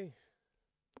safety?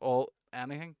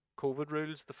 Anything. COVID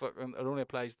rules. It only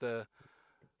applies to.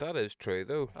 That is true,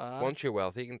 though. Aye. Once you're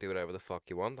wealthy, you can do whatever the fuck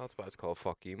you want. That's why it's called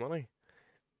fuck you money.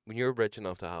 When you're rich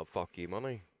enough to have fuck you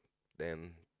money,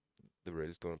 then the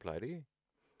rules don't apply to you.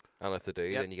 And if they do,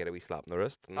 Yep. then you get a wee slap in the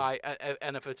wrist. And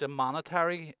And if it's a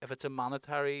monetary,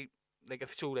 like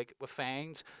like with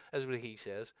fines, as what he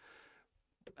says.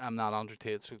 I'm not Andrew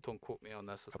Tate, so don't quote me on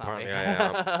this. It's Apparently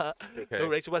not me. I am. Okay. No,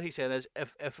 right. So what he's saying is,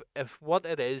 if what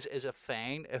it is a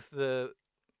fine,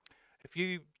 if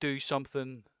you do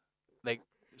something like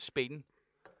speeding,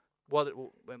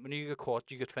 when you get caught,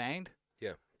 you get fined.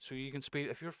 Yeah. So you can speed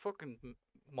if you're fucking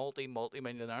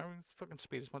multi-millionaire, fucking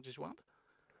speed as much as you want.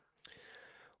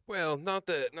 Well, not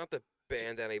to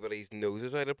bend anybody's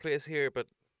noses out of place here, but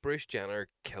Bruce Jenner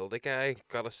killed a guy,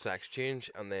 got a sex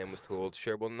change, and then was told,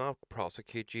 sure, we'll not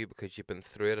prosecute you because you've been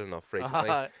through it enough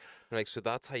recently. Like, so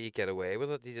that's how you get away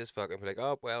with it. You just fucking be like,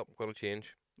 oh, well, I'm going to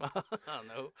change.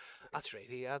 No, that's right.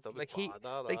 Yeah,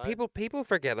 People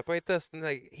forget about this. And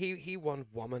like he won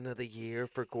Woman of the Year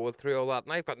for going through all that,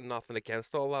 and I've got nothing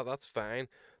against all that. That's fine.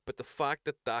 But the fact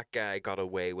that guy got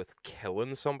away with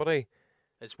killing somebody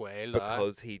It's well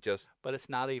because he just But it's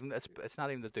not even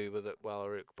to do with it. Well,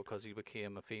 or because he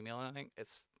became a female or anything.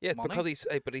 It's money. because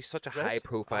he's such a Right. high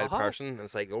profile Uh-huh. person. And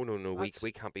it's like, oh no, we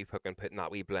That's- can't be fucking putting that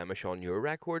wee blemish on your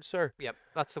record, sir. Yep,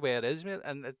 that's the way it is, mate.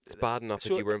 And It's bad enough so-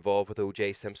 that you were involved with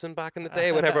O.J. Simpson back in the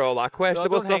day, whenever all that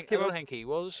questionable stuff I came don't up. think he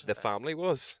was. The family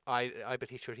was. But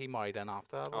he married in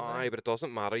after that. wasn't he? Aye, but it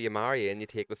doesn't matter. You marry in, you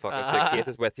take the fucking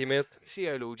suitcases with you, mate. See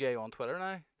how OJ on Twitter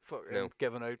now, fucking No.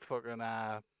 giving out fucking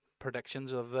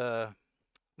predictions of the,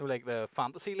 like the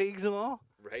fantasy leagues and all.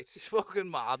 Right. He's fucking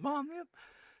mad, man,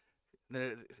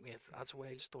 mate. That's a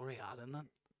wild story, isn't it?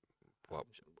 What?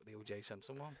 The OJ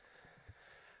Simpson one.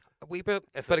 A wee bit.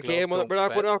 If But the again, glove we're don't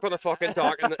not fit. going to fucking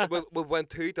darken it. We went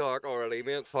too dark already,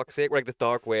 mate. Fuck's sake, we're like the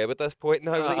dark web at this point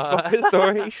now with these fucking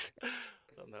stories. I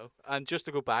don't know. And just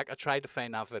to go back, I tried to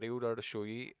find that video there to show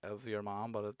you of your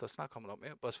mom, but it's not coming up,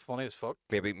 mate. But it's funny as fuck.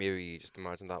 Maybe you just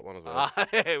imagine that one as well.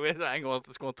 Wait, hang on.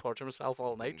 It's going to torture myself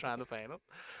all night trying to find it.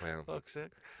 Well, Fuck's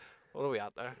sake. What are we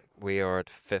at there? we are at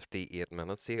 58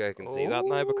 minutes. See, I can see that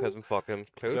now because I'm fucking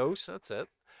close. Close, that's it.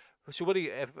 So what do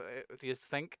you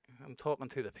think? I'm talking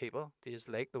to the people. Do you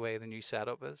like the way the new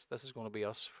setup is? This is going to be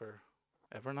us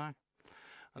forever now.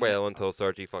 And Well, until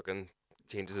Sergi fucking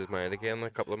changes his mind again in a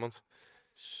couple of months.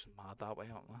 it's mad that way,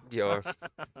 aren't we? You are.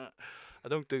 I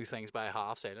don't do things by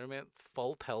half sailor, mate.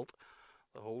 Full tilt.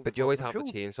 The whole. But you always have fucking to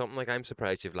show. change something. Like, I'm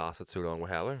surprised you've lasted so long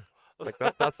with Heather. Like,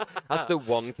 that's the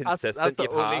one That's consistent the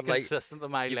you've only had. Like, consistent of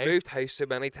my you life. moved house so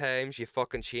many times, you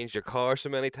fucking changed your car so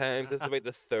many times. This is about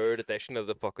the third edition of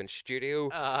the fucking studio.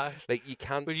 Like, you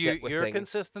can't But sit with you're things.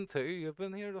 consistent too. You've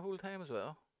been here the whole time as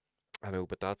well. I know,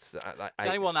 but that's... Does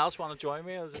anyone else want to join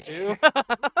me? Is it you?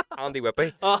 Andy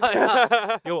Whippy. Oh,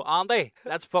 yeah. Yo, Andy,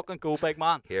 let's fucking go, big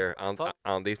man. Here, Fuck.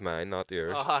 Andy's mine, not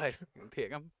yours. Aye,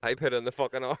 take him. I put in the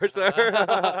fucking hours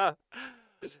there.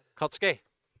 Kutsky,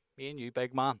 me and you,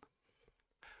 big man.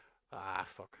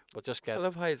 Fuck. But just I get.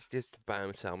 love how it's just bam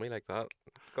and sell me like that.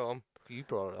 Go on. You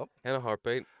brought it up. In a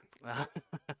heartbeat.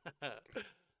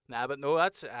 Nah, but no,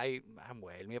 I'm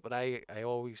wild, mate. But I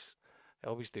always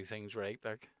do things right,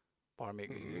 like bar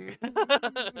making.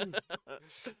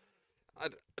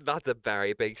 That's a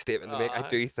very big statement to make. I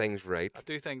do things right. I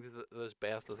do things as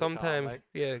best as I can. Sometimes, Like.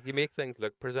 yeah, you make things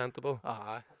look presentable.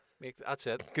 That's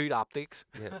it. Good optics.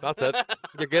 Yeah, that's it.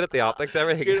 You're good at the optics.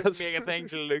 Everything Good at else. making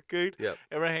things look good. Yep.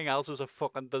 Everything else is a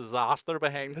fucking disaster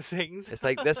behind the scenes. It's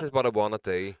like, this is what I want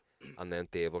to do. And then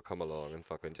Dave will come along and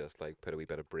fucking just like put a wee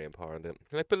bit of brain power into it.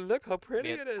 You're like, but look how pretty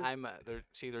Mate, it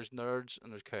is. there's nerds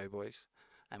and there's cowboys.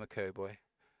 I'm a cowboy.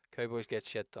 Cowboys get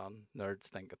shit done. Nerds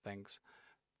think of things.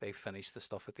 they finish the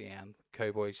stuff at the end.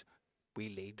 Cowboys, we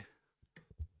lead.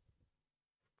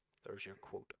 There's your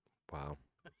quote. Wow.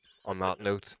 On that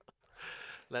note,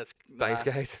 Thanks,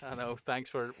 guys. I know. Thanks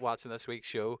for watching this week's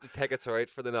show. The tickets are out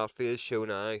for the Not Fazed show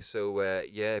now, so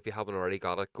yeah, if you haven't already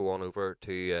got it, go on over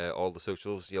to all the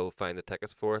socials. You'll find the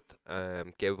tickets for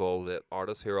it. Give all the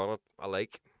artists who are on it a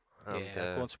like. And,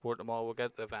 Yeah, go and support them all. We'll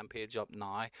get the event page up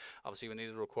now. Obviously, we need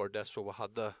to record this, so we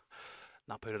had to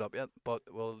not put it up yet. But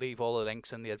we'll leave all the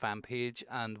links in the event page,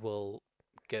 and we'll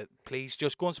get. Please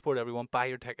just go and support everyone. Buy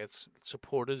your tickets.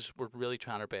 Support us. We're really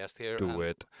trying our best here. do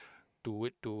it. Do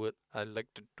it, do it. I like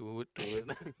to do it, do it.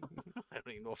 I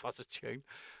don't even know if that's a tune.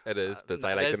 It is, but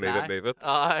I it like is to move now. it, move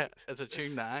it. It's a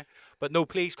tune now. But no,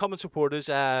 please come and support us.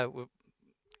 We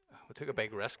took a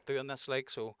big risk doing this,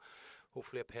 like, so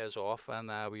hopefully it pays off,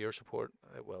 and with your support,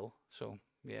 it will. So,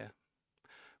 yeah.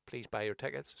 Please buy your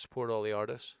tickets, support all the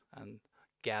artists, and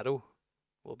Ghetto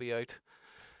will be out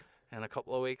in a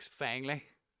couple of weeks, finally.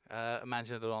 I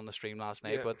mentioned it on the stream last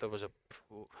night, but there was a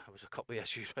couple of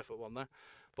issues with it, wasn't there?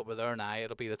 But we're there now.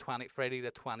 It'll be Friday the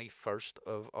 21st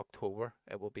of October.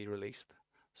 It will be released.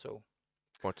 So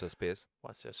Watch this space.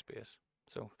 watch this space.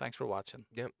 So thanks for watching.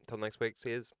 Yep. Till next week.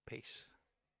 See yous. Peace.